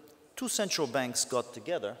the two central banks got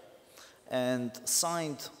together and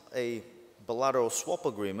signed a bilateral swap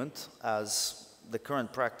agreement, as the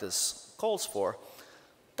current practice calls for,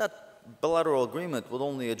 that bilateral agreement would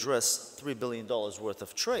only address $3 billion worth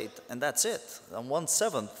of trade, and that's it, and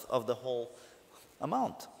 1/7 of the whole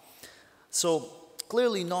amount. So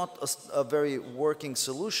clearly not a very working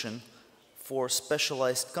solution for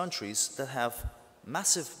specialized countries that have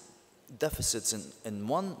massive deficits in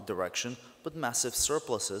one direction, but massive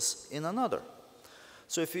surpluses in another.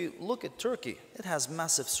 So if you look at Turkey, it has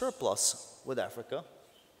massive surplus with Africa,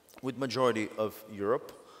 with majority of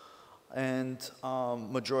Europe, and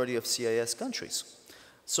majority of CIS countries.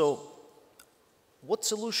 So what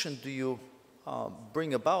solution do you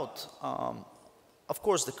bring about? Of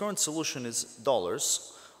course, the current solution is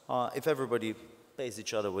dollars. If everybody pays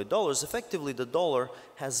each other with dollars, effectively the dollar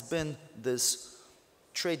has been this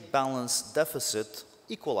trade balance deficit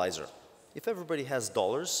equalizer. If everybody has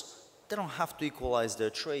dollars, they don't have to equalize their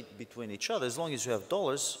trade between each other. As long as you have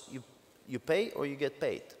dollars, you pay or you get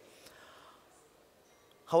paid.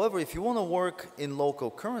 However, if you want to work in local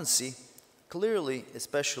currency, clearly,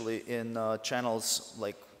 especially in channels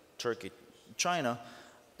like Turkey, China,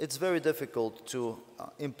 it's very difficult to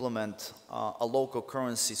implement a local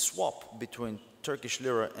currency swap between Turkish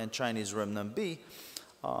lira and Chinese renminbi,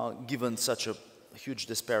 given such a huge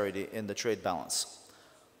disparity in the trade balance.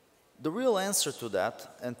 The real answer to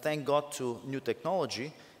that, and thank God to new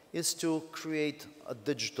technology, is to create a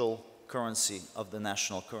digital currency of the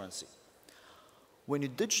national currency. When you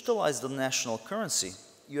digitalize the national currency,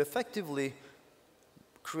 you effectively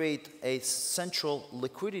create a central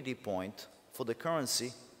liquidity point for the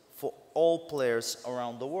currency for all players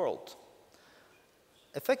around the world.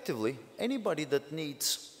 Effectively, anybody that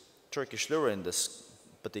needs Turkish lira in this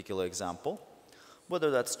particular example,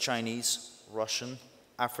 whether that's Chinese, Russian,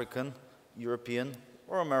 African, European,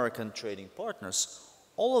 or American trading partners,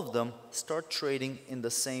 all of them start trading in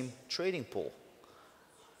the same trading pool.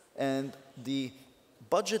 And the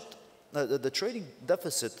budget, the trading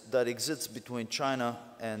deficit that exists between China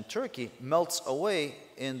and Turkey melts away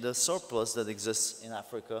in the surplus that exists in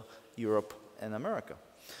Africa, Europe, and America.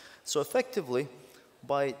 So effectively,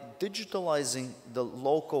 by digitalizing the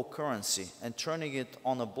local currency and turning it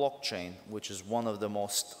on a blockchain, which is one of the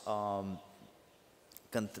most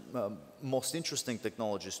interesting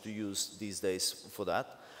technologies to use these days for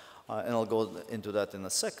that, and I'll go into that in a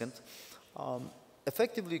second,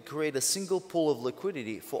 effectively create a single pool of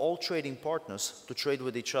liquidity for all trading partners to trade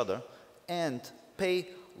with each other and pay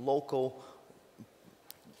local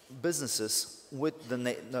businesses with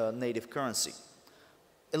the native currency.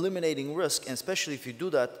 Eliminating risk, and especially if you do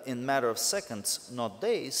that in a matter of seconds, not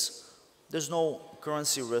days, there's no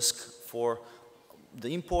currency risk for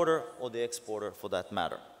the importer or the exporter for that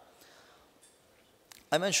matter.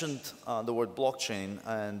 I mentioned the word blockchain,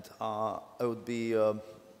 and it would be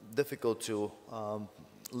difficult to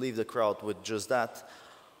leave the crowd with just that.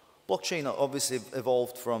 Blockchain obviously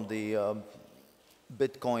evolved from the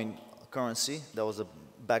Bitcoin currency. That was the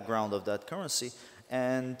background of that currency,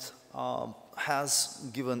 and has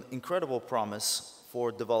given incredible promise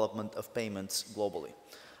for development of payments globally.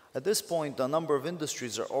 At this point, a number of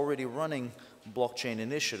industries are already running blockchain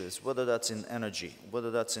initiatives, whether that's in energy,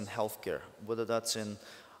 whether that's in healthcare, whether that's in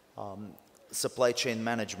supply chain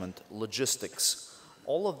management, logistics.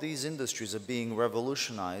 All of these industries are being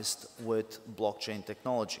revolutionized with blockchain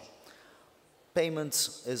technology.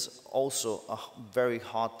 Payments is also a very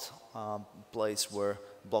hot place where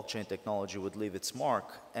blockchain technology would leave its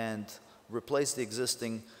mark and replace the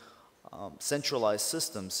existing centralized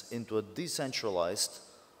systems into a decentralized,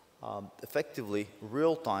 effectively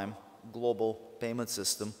real-time global payment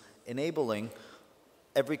system, enabling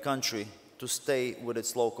every country to stay with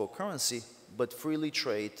its local currency, but freely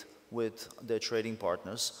trade with their trading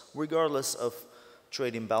partners, regardless of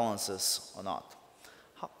trade imbalances or not.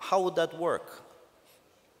 How would that work?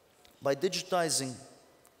 By digitizing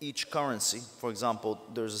each currency, for example,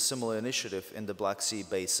 there's a similar initiative in the Black Sea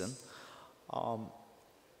Basin,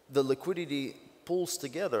 the liquidity pools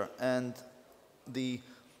together, and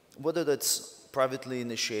whether that's privately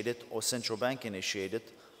initiated or central bank initiated,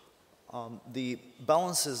 the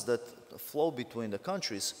balances that flow between the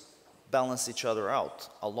countries balance each other out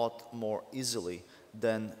a lot more easily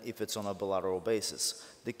than if it's on a bilateral basis.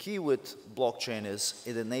 The key with blockchain is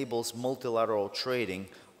it enables multilateral trading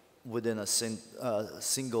within a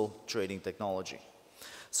single trading technology.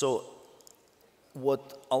 So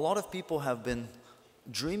what a lot of people have been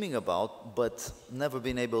dreaming about but never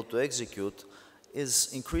been able to execute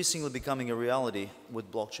is increasingly becoming a reality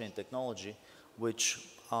with blockchain technology, which,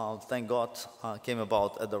 thank God, came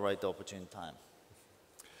about at the right opportune time.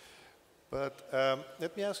 But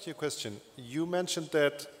let me ask you a question. You mentioned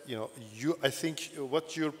that, I think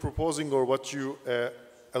what you're proposing or what you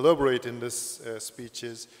elaborate in this speech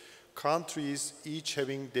is countries each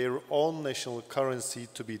having their own national currency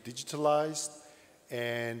to be digitalized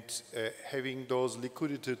and having those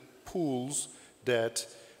liquidity pools that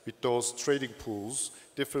with those trading pools,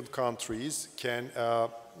 different countries can,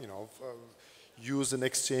 use and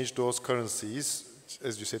exchange those currencies.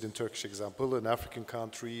 As you said in Turkish example, an African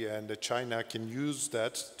country and China can use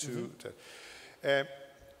that to.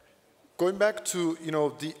 Going back to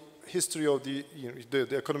the history of the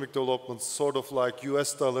economic development, sort of like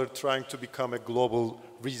U.S. dollar trying to become a global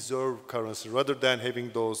reserve currency rather than having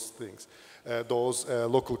those things, those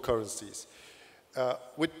local currencies.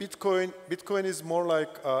 With Bitcoin, Bitcoin is more like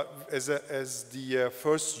as the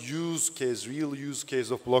first real use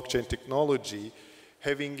case of blockchain technology,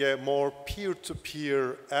 having a more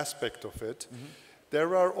peer-to-peer aspect of it.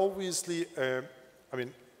 There are obviously,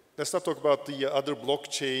 let's not talk about the other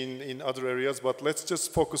blockchain in other areas, but let's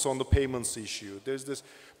just focus on the payments issue. There's this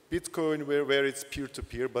Bitcoin where it's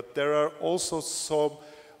peer-to-peer, but there are also some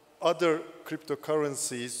other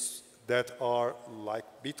cryptocurrencies that are like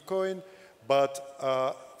Bitcoin, but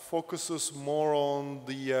focuses more on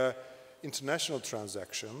the international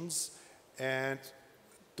transactions, and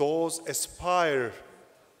those aspire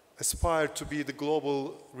to be the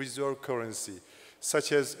global reserve currency,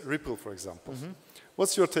 such as Ripple, for example.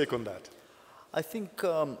 What's your take on that? I think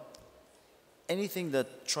anything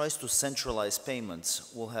that tries to centralize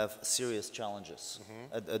payments will have serious challenges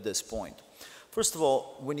at this point. First of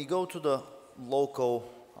all, when you go to the local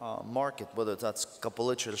market, whether that's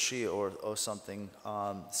Kapalı Çarşı or something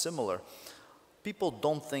similar, people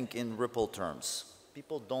don't think in Ripple terms.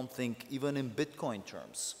 People don't think even in Bitcoin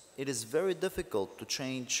terms. It is very difficult to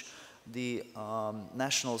change the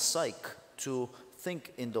national psyche to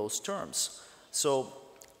think in those terms. So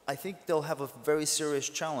I think they'll have a very serious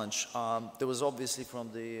challenge. There was obviously from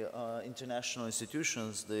the international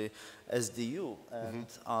institutions, the SDU,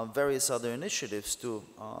 and various other initiatives to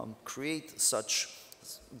create such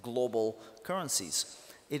global currencies.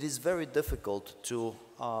 It is very difficult to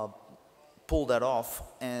pull that off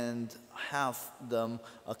and have them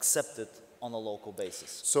accepted on a local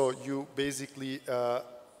basis. So you basically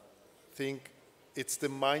think it's the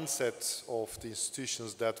mindset of the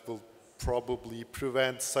institutions that will probably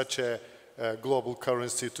prevent such a global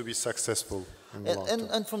currency to be successful in the long term.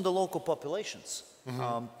 And from the local populations.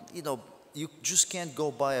 You know, you just can't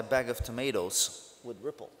go buy a bag of tomatoes with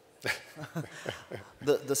Ripple.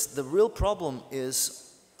 The real problem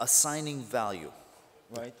is assigning value,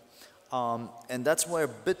 right? And that's where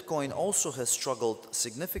Bitcoin also has struggled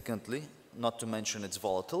significantly, not to mention its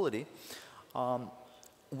volatility.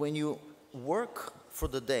 When you work for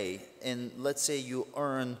the day and let's say you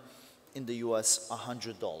earn in the US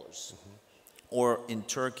 $100 or in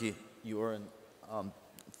Turkey you earn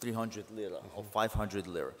 300 lira or 500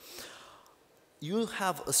 lira, you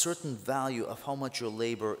have a certain value of how much your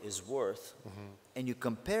labor is worth, and you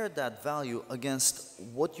compare that value against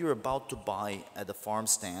what you're about to buy at the farm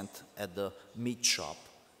stand, at the meat shop,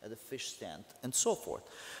 at the fish stand, and so forth.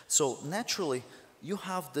 So naturally, you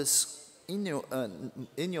have this in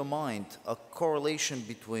your mind, a correlation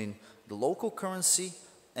between the local currency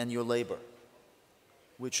and your labor,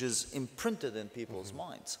 which is imprinted in people's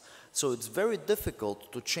minds. So it's very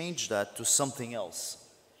difficult to change that to something else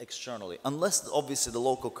externally, unless obviously the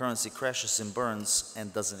local currency crashes and burns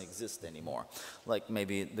and doesn't exist anymore, like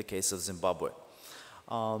maybe the case of Zimbabwe.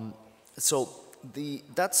 So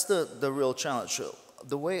that's the real challenge.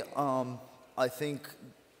 The way I think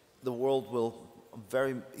the world will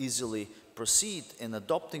very easily proceed in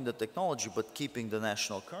adopting the technology but keeping the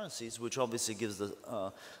national currencies, which obviously gives the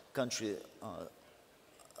country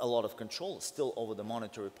a lot of control still over the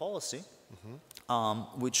monetary policy,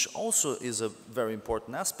 which also is a very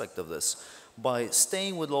important aspect of this. By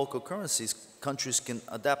staying with local currencies, countries can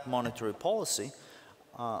adapt monetary policy,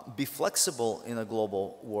 be flexible in a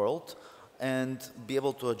global world, and be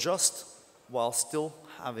able to adjust while still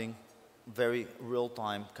having very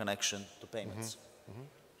real-time connection to payments.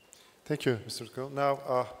 Thank you, Mr. Kul.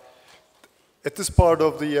 Now, at this part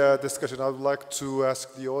of the discussion, I would like to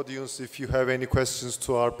ask the audience if you have any questions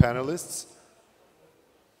to our panelists.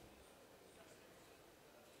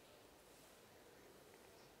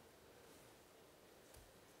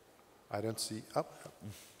 I don't see.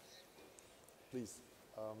 Please.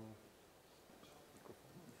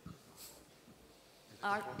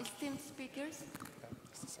 Our esteemed speakers?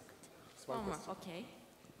 Just a second. Just One one more, question. okay.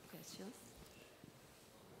 Questions?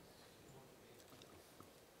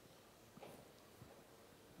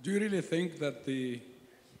 Do you really think that the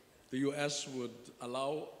US would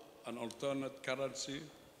allow an alternate currency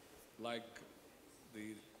like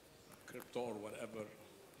the crypto or whatever,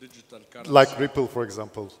 digital currency? Like Ripple, for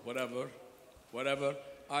example. Whatever.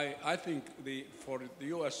 I think for the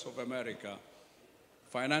US of America,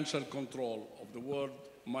 financial control of the world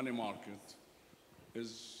money market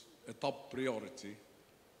is a top priority,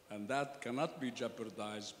 and that cannot be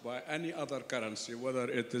jeopardized by any other currency, whether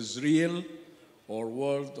it is real or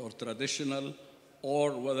world or traditional,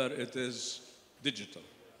 or whether it is digital.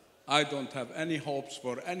 I don't have any hopes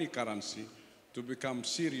for any currency to become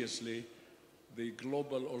seriously the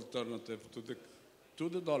global alternative to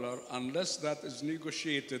the dollar unless that is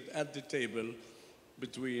negotiated at the table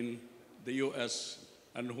between the US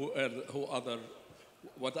and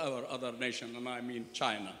whatever other nation, and I mean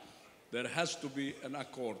China. There has to be an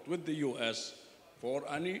accord with the US for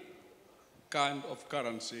any kind of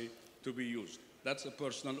currency to be used. That's a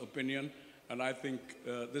personal opinion, and I think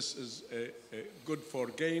this is good for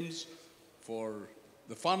games, for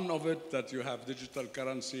the fun of it, that you have digital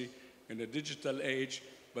currency in a digital age,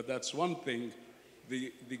 but that's one thing.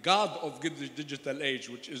 The god of the digital age,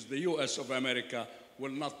 which is the US of America,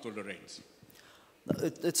 will not tolerate.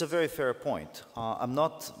 It's a very fair point. I'm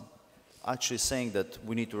not actually saying that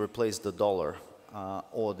we need to replace the dollar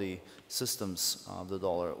or the systems of the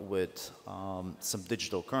dollar with some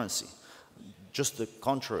digital currency. Just the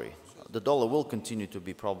contrary. the dollar will continue to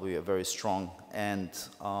be probably a very strong and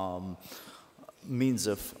means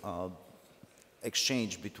of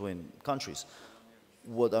exchange between countries.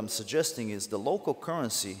 What I'm suggesting is the local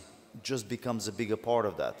currency just becomes a bigger part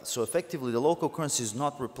of that. So effectively, the local currency is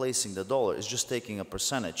not replacing the dollar, it's just taking a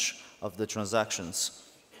percentage of the transactions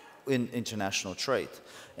in international trade.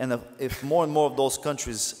 And if more and more of those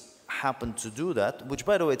countries happen to do that, which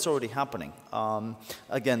by the way, it's already happening,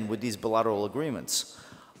 again, with these bilateral agreements,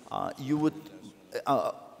 you would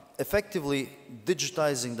effectively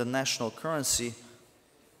digitizing the national currency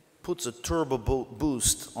puts a turbo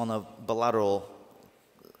boost on a bilateral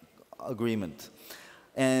agreement.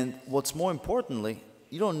 And what's more importantly,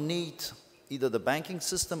 you don't need either the banking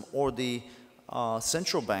system or the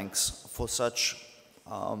central banks for such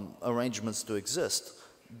arrangements to exist.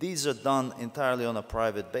 These are done entirely on a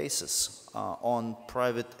private basis, on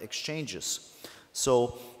private exchanges.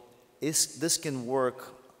 So this can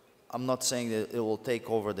work. I'm not saying that it will take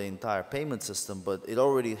over the entire payment system, but it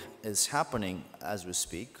already is happening as we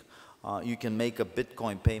speak. You can make a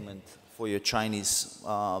Bitcoin payment for your Chinese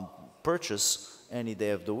purchase any day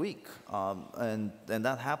of the week, and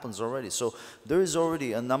that happens already. So there is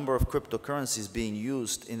already a number of cryptocurrencies being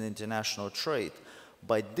used in international trade.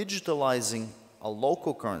 By digitalizing a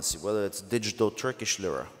local currency, whether it's digital Turkish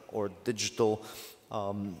lira or digital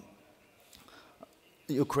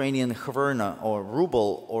Ukrainian hryvnia or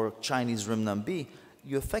ruble or Chinese renminbi,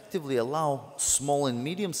 you effectively allow small and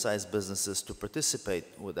medium-sized businesses to participate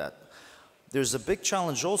with that. There's a big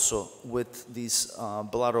challenge also with these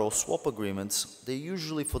bilateral swap agreements. They're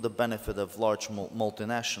usually for the benefit of large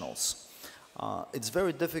multinationals. It's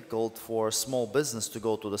very difficult for a small business to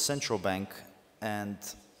go to the central bank and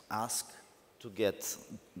ask to get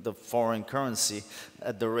the foreign currency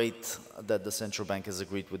at the rate that the central bank has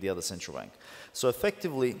agreed with the other central bank. So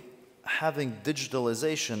effectively, having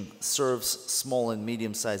digitalization serves small and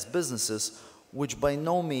medium-sized businesses, which by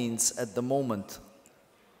no means at the moment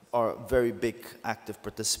are very big active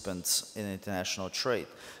participants in international trade.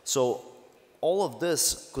 So all of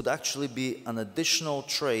this could actually be an additional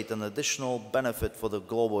trade, an additional benefit for the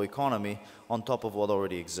global economy on top of what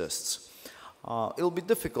already exists. It'll be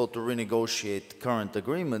difficult to renegotiate current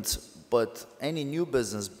agreements, but any new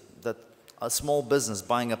business, a small business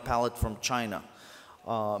buying a pallet from China,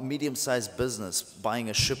 medium-sized business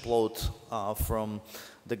buying a shipload from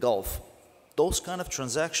the Gulf, those kind of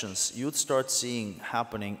transactions you'd start seeing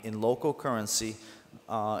happening in local currency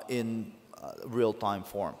in real-time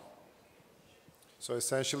form. So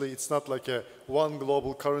essentially, it's not like a one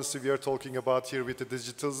global currency we are talking about here with the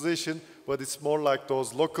digitalization, but it's more like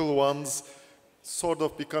those local ones sort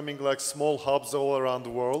of becoming like small hubs all around the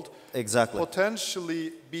world. Exactly.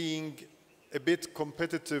 Potentially being a bit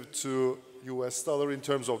competitive to US dollar in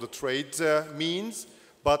terms of the trade means,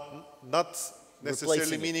 but not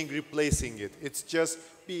necessarily meaning replacing it. It's just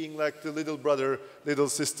being like the little brother, little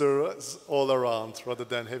sister all around rather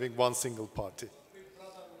than having one single party.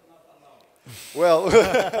 Well,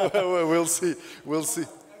 we'll see. We'll see.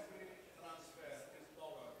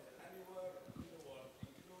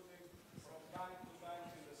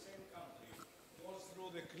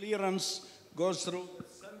 Clearance goes through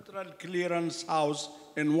the central clearance house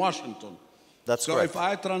in Washington. That's so correct. If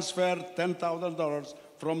I transfer $10,000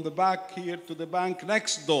 from the bank here to the bank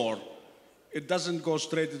next door, it doesn't go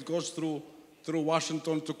straight, it goes through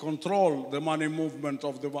Washington to control the money movement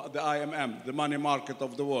of the IMM, the money market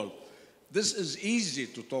of the world. This is easy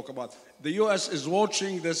to talk about. The US is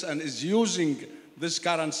watching this and is using this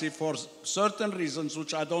currency for certain reasons,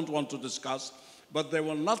 which I don't want to discuss, but they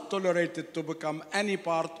will not tolerate it to become any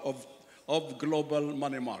part of global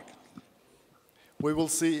money market. We will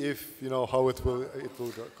see if, how it will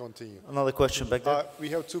continue. Another question back there. We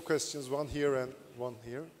have two questions, one here and one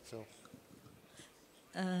here. So.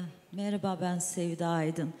 Merhaba, ben Sevda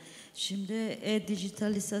Aydın. Şimdi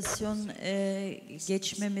dijitalizasyon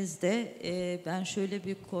geçmemizde ben şöyle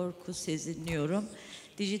bir korku sezinliyorum.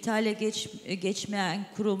 Dijitale geçmeyen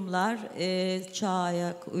kurumlar çağa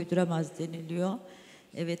ayak uyduramaz deniliyor.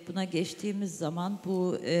 Evet, buna geçtiğimiz zaman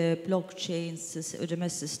bu blockchain ödeme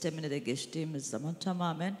sistemine de geçtiğimiz zaman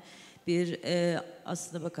tamamen bir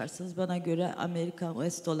aslına bakarsanız bana göre Amerikan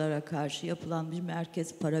US dolara karşı yapılan bir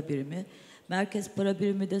merkez para birimi. Merkez para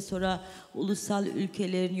birimi de sonra ulusal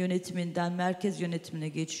ülkelerin yönetiminden merkez yönetimine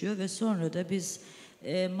geçiyor ve sonra da biz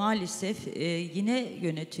maalesef yine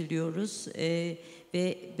yönetiliyoruz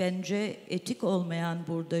ve bence etik olmayan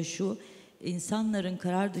burada şu, insanların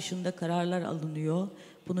karar dışında kararlar alınıyor.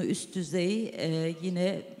 Bunu üst düzey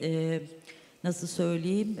yine nasıl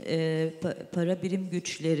söyleyeyim, para birim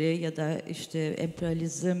güçleri ya da işte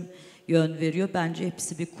emperyalizm yön veriyor. Bence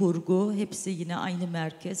hepsi bir kurgu, hepsi yine aynı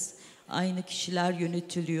merkez, aynı kişiler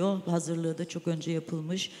yönetiliyor. Hazırlığı da çok önce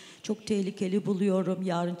yapılmış. Çok tehlikeli buluyorum.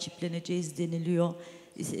 Yarın çipleneceğiz deniliyor.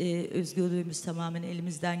 Özgürlüğümüz tamamen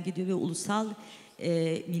elimizden gidiyor ve ulusal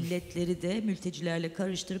milletleri de mültecilerle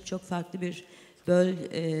karıştırıp çok farklı bir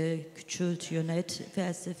küçült, yönet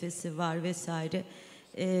felsefesi var vesaire.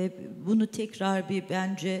 Bunu tekrar bir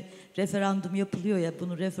bence referandum yapılıyor ya,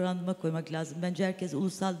 bunu referanduma koymak lazım. Bence herkes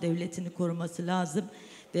ulusal devletini koruması lazım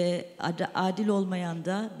ve adil olmayan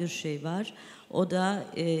da bir şey var. O da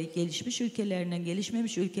gelişmiş ülkelerinin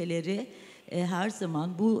gelişmemiş ülkeleri her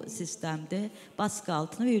zaman bu sistemde baskı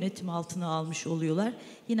altına ve yönetim altına almış oluyorlar.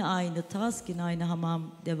 Yine aynı task, yine aynı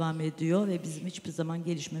hamam devam ediyor ve bizim hiçbir zaman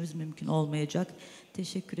gelişmemiz mümkün olmayacak.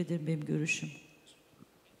 Teşekkür ederim, benim görüşüm.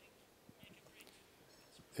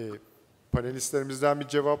 Panelistlerimizden bir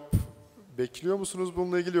cevap bekliyor musunuz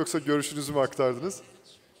bununla ilgili, yoksa görüşünüzü mü aktardınız?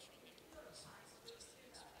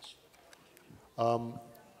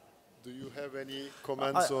 Do you have any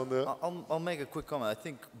comments on the... I'll make a quick comment. I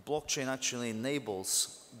think blockchain actually enables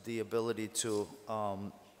the ability to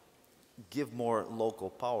give more local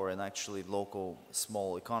power and actually local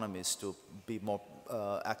small economies to be more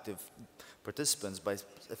active participants by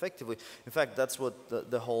effectively, in fact, that's what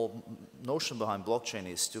the whole notion behind blockchain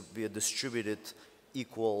is, to be a distributed,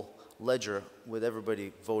 equal ledger with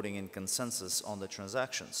everybody voting in consensus on the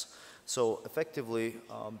transactions. So effectively,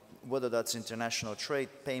 whether that's international trade,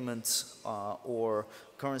 payments, or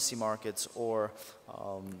currency markets, or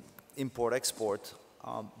import-export,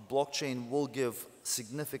 blockchain will give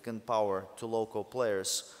significant power to local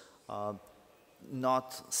players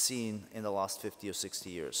not seen in the last 50 or 60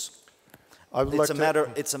 years.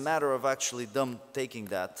 It's a matter of actually them taking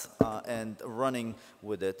that and running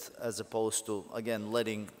with it, as opposed to, again,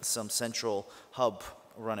 letting some central hub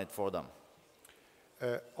run it for them.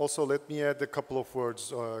 Also, let me add a couple of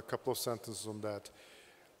words, a couple of sentences on that.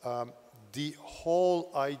 The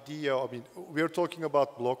whole idea, I mean, we are talking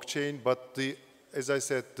about blockchain, but as I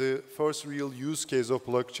said, the first real use case of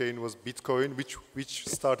blockchain was Bitcoin, which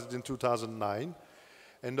started in 2009.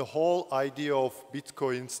 And the whole idea of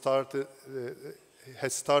Bitcoin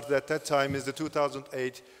has started at that time is the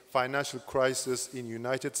 2008 financial crisis in the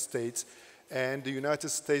United States, and the United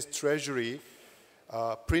States Treasury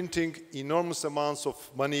printing enormous amounts of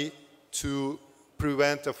money to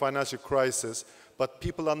prevent a financial crisis, but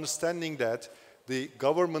people understanding that the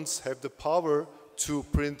governments have the power to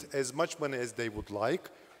print as much money as they would like,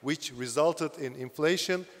 which resulted in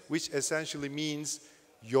inflation, which essentially means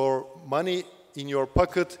your money in your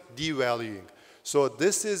pocket devaluing. So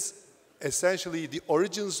this is essentially the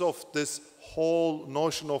origins of this whole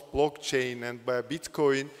notion of blockchain and by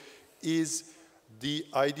Bitcoin is the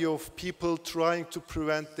idea of people trying to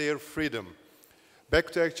prevent their freedom.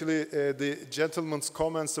 Back to actually the gentleman's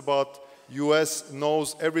comments about US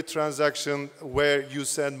knows every transaction where you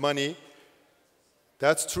send money.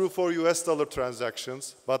 That's true for US dollar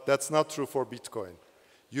transactions, but that's not true for Bitcoin.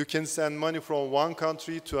 You can send money from one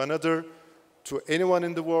country to another, to anyone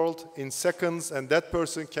in the world in seconds, and that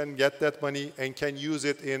person can get that money and can use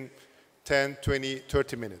it in 10, 20,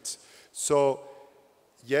 30 minutes. So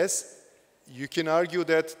yes, you can argue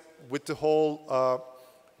that with the whole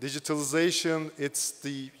digitalization, it's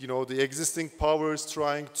the existing powers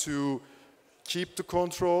trying to keep the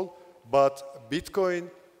control, but Bitcoin,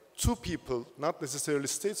 two people, not necessarily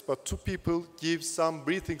states, but two people give some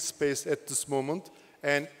breathing space at this moment.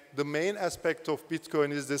 And the main aspect of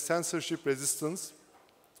Bitcoin is the censorship resistance,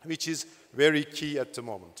 which is very key at the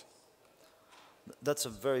moment. That's a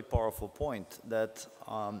very powerful point, that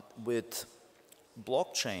with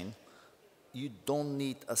blockchain, you don't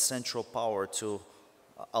need a central power to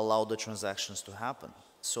allow the transactions to happen.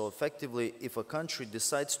 So effectively, if a country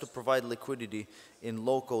decides to provide liquidity in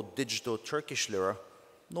local digital Turkish lira,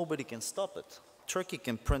 nobody can stop it. Turkey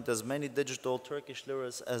can print as many digital Turkish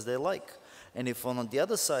liras as they like. And if on the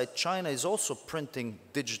other side, China is also printing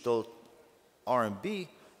digital RMB,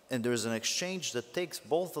 and there's an exchange that takes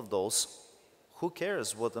both of those, who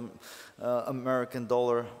cares what the American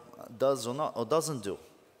dollar does or not, or doesn't do?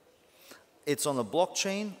 It's on a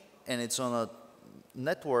blockchain, and it's on a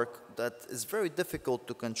network that is very difficult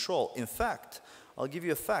to control. In fact, I'll give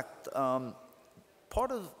you a fact.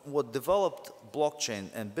 Part of what developed blockchain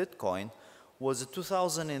and Bitcoin was a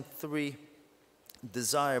 2003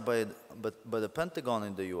 desire by the Pentagon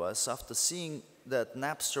in the US, after seeing that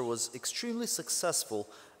Napster was extremely successful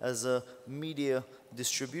as a media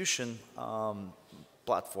distribution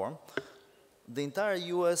platform. The entire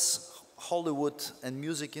US Hollywood and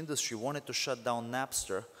music industry wanted to shut down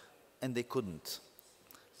Napster, and they couldn't.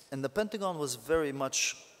 And the Pentagon was very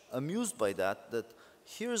much amused by that, that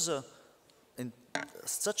here's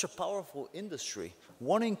such a powerful industry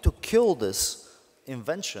wanting to kill this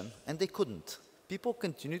invention, and they couldn't. People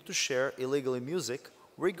continued to share illegally music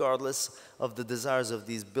regardless of the desires of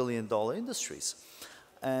these billion-dollar industries.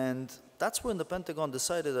 And that's when the Pentagon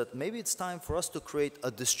decided that maybe it's time for us to create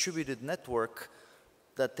a distributed network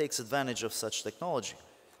that takes advantage of such technology.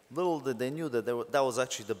 Little did they knew that that was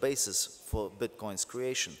actually the basis for Bitcoin's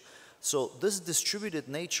creation. So this distributed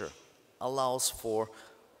nature allows for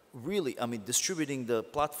really, I mean, distributing the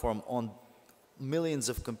platform on millions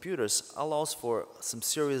of computers allows for some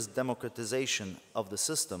serious democratization of the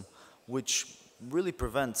system, which really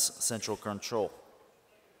prevents central control.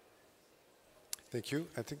 Thank you.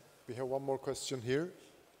 I think we have one more question here.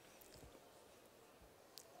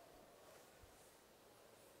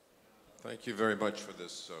 Thank you very much for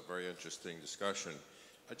this very interesting discussion.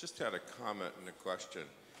 I just had a comment and a question.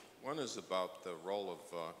 One is about the role of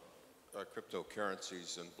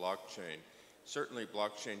cryptocurrencies and blockchain. Certainly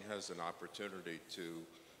blockchain has an opportunity to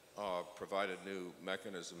provide a new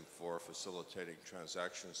mechanism for facilitating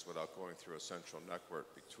transactions without going through a central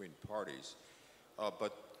network between parties.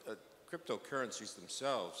 But cryptocurrencies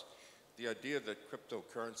themselves, the idea that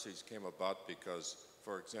cryptocurrencies came about because,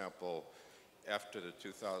 for example, after the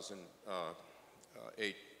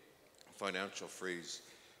 2008 financial freeze,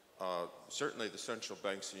 certainly the central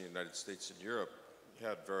banks in the United States and Europe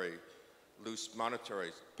had very loose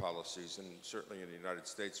monetary policies, and certainly in the United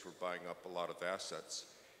States were buying up a lot of assets.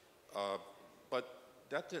 But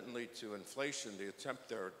that didn't lead to inflation. The attempt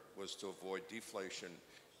there was to avoid deflation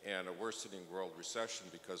and a worsening world recession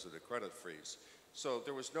because of the credit freeze. So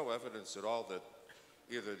there was no evidence at all that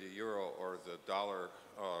either the euro or the dollar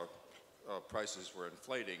prices were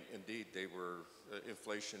inflating. Indeed, they were,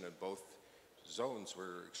 inflation in both zones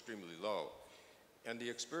were extremely low. And the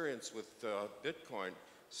experience with Bitcoin,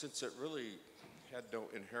 since it really had no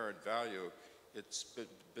inherent value, it's been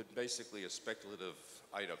basically a speculative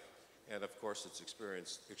item. And of course, it's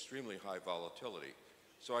experienced extremely high volatility.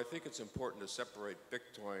 So I think it's important to separate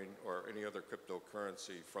Bitcoin or any other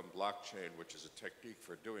cryptocurrency from blockchain, which is a technique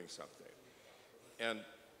for doing something. And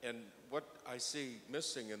what I see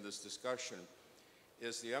missing in this discussion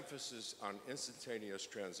is the emphasis on instantaneous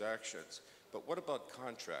transactions. But what about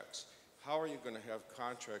contracts? How are you going to have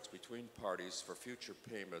contracts between parties for future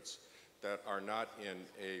payments that are not in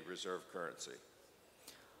a reserve currency?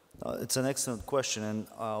 It's an excellent question, and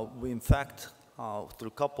we, in fact, through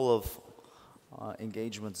a couple of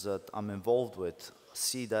engagements that I'm involved with,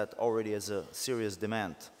 see that already as a serious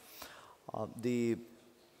demand. I'll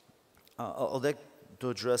like to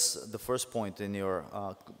address the first point in your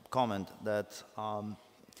comment that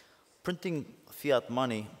printing fiat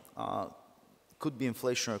money could be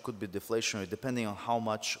inflationary or could be deflationary, depending on how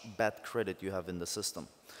much bad credit you have in the system.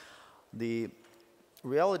 The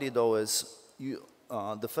reality, though, is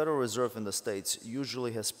the Federal Reserve in the States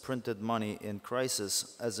usually has printed money in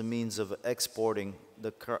crisis as a means of exporting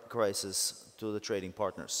the crisis to the trading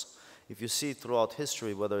partners. If you see throughout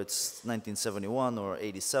history, whether it's 1971 or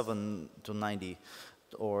 87 to 90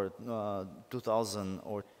 or 2000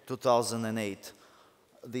 or 2008,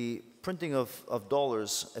 the printing of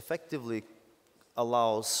dollars effectively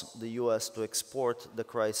allows the US to export the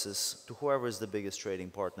crisis to whoever is the biggest trading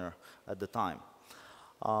partner at the time.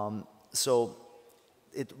 So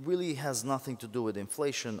it really has nothing to do with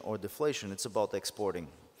inflation or deflation, it's about exporting.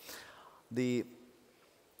 The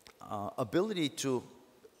ability to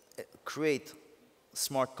create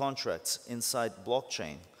smart contracts inside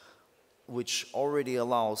blockchain, which already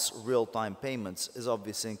allows real-time payments, is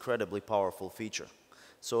obviously an incredibly powerful feature.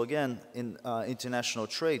 So again, in international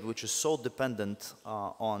trade, which is so dependent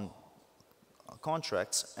on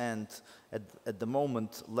contracts and at the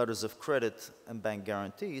moment letters of credit and bank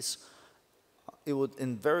guarantees, it would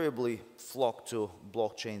invariably flock to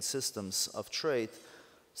blockchain systems of trade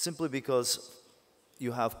simply because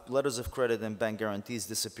you have letters of credit and bank guarantees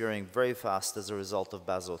disappearing very fast as a result of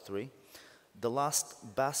Basel III. The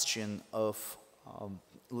last bastion of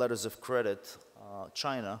letters of credit,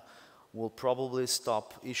 China, will probably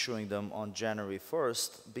stop issuing them on January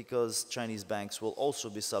 1st because Chinese banks will also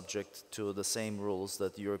be subject to the same rules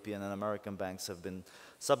that European and American banks have been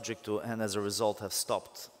subject to, and as a result have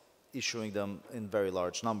stopped issuing them in very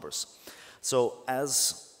large numbers. So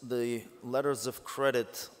as the letters of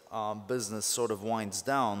credit business sort of winds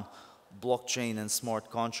down, blockchain and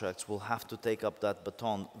smart contracts will have to take up that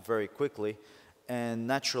baton very quickly. And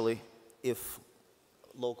naturally, if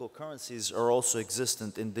local currencies are also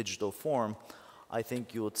existent in digital form, I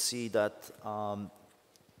think you would see that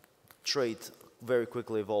trade very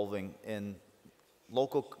quickly evolving in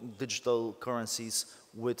local digital currencies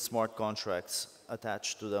with smart contracts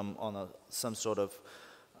attached to them on some sort of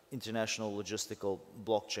international logistical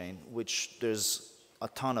blockchain, which there's a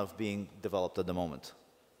ton of being developed at the moment.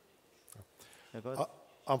 Yeah, go ahead.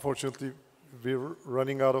 Unfortunately, we're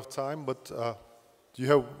running out of time, but do you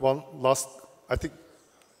have one last, I think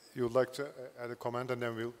you would like to add a comment and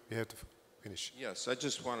then we have to finish. Yes, I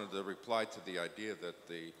just wanted to reply to the idea that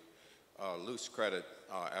the loose credit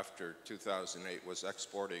after 2008 was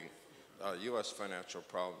exporting U.S. financial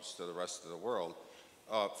problems to the rest of the world.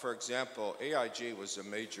 For example, AIG was a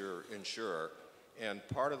major insurer, and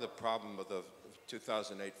part of the problem of the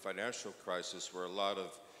 2008 financial crisis were a lot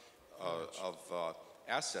of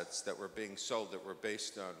assets that were being sold that were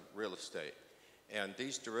based on real estate. And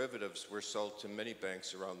these derivatives were sold to many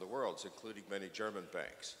banks around the world, including many German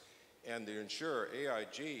banks. And the insurer,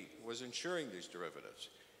 AIG, was insuring these derivatives.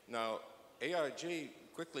 Now, AIG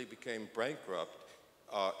quickly became bankrupt,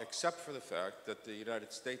 except for the fact that the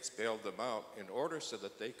United States bailed them out in order so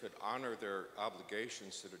that they could honor their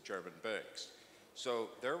obligations to the German banks. So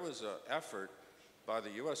there was an effort by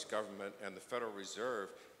the US government and the Federal Reserve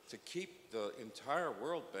to keep the entire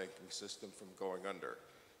world banking system from going under.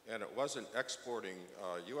 And it wasn't exporting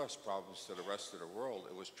US problems to the rest of the world,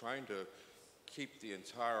 it was trying to keep the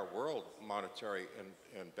entire world monetary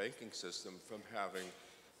and banking system from having,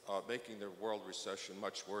 making the world recession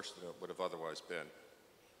much worse than it would have otherwise been.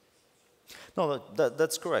 No,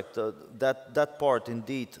 that's correct. That part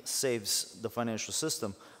indeed saves the financial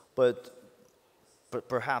system, but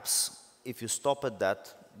perhaps if you stop at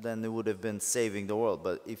that, then it would have been saving the world.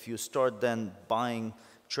 But if you start then buying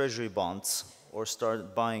treasury bonds or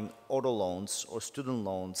start buying auto loans or student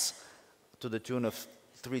loans to the tune of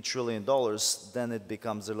 $3 trillion, then it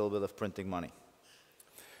becomes a little bit of printing money.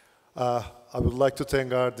 I would like to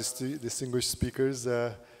thank our distinguished speakers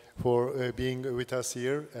for being with us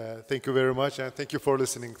here. Thank you very much, and thank you for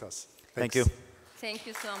listening to us. Thanks. Thank you. Thank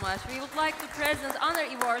you so much. We would like to present honor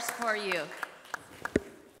awards for you.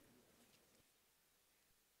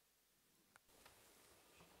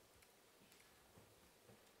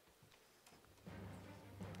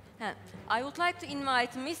 I would like to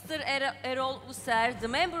invite Mr. Erol User, the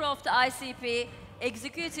member of the ICP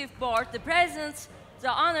Executive Board, to present the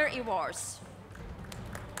honor awards.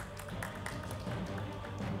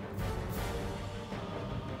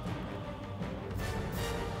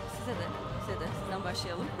 Sizden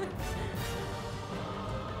başlayalım.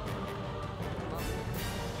 Tamam.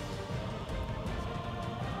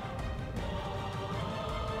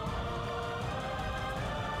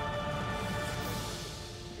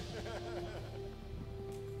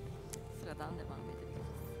 Sıradan devam edebiliriz.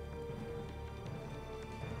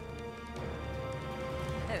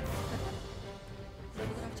 Evet.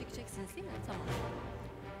 Fotoğraf çekeceksiniz değil mi? Tamam.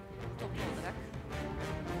 Toplu olarak.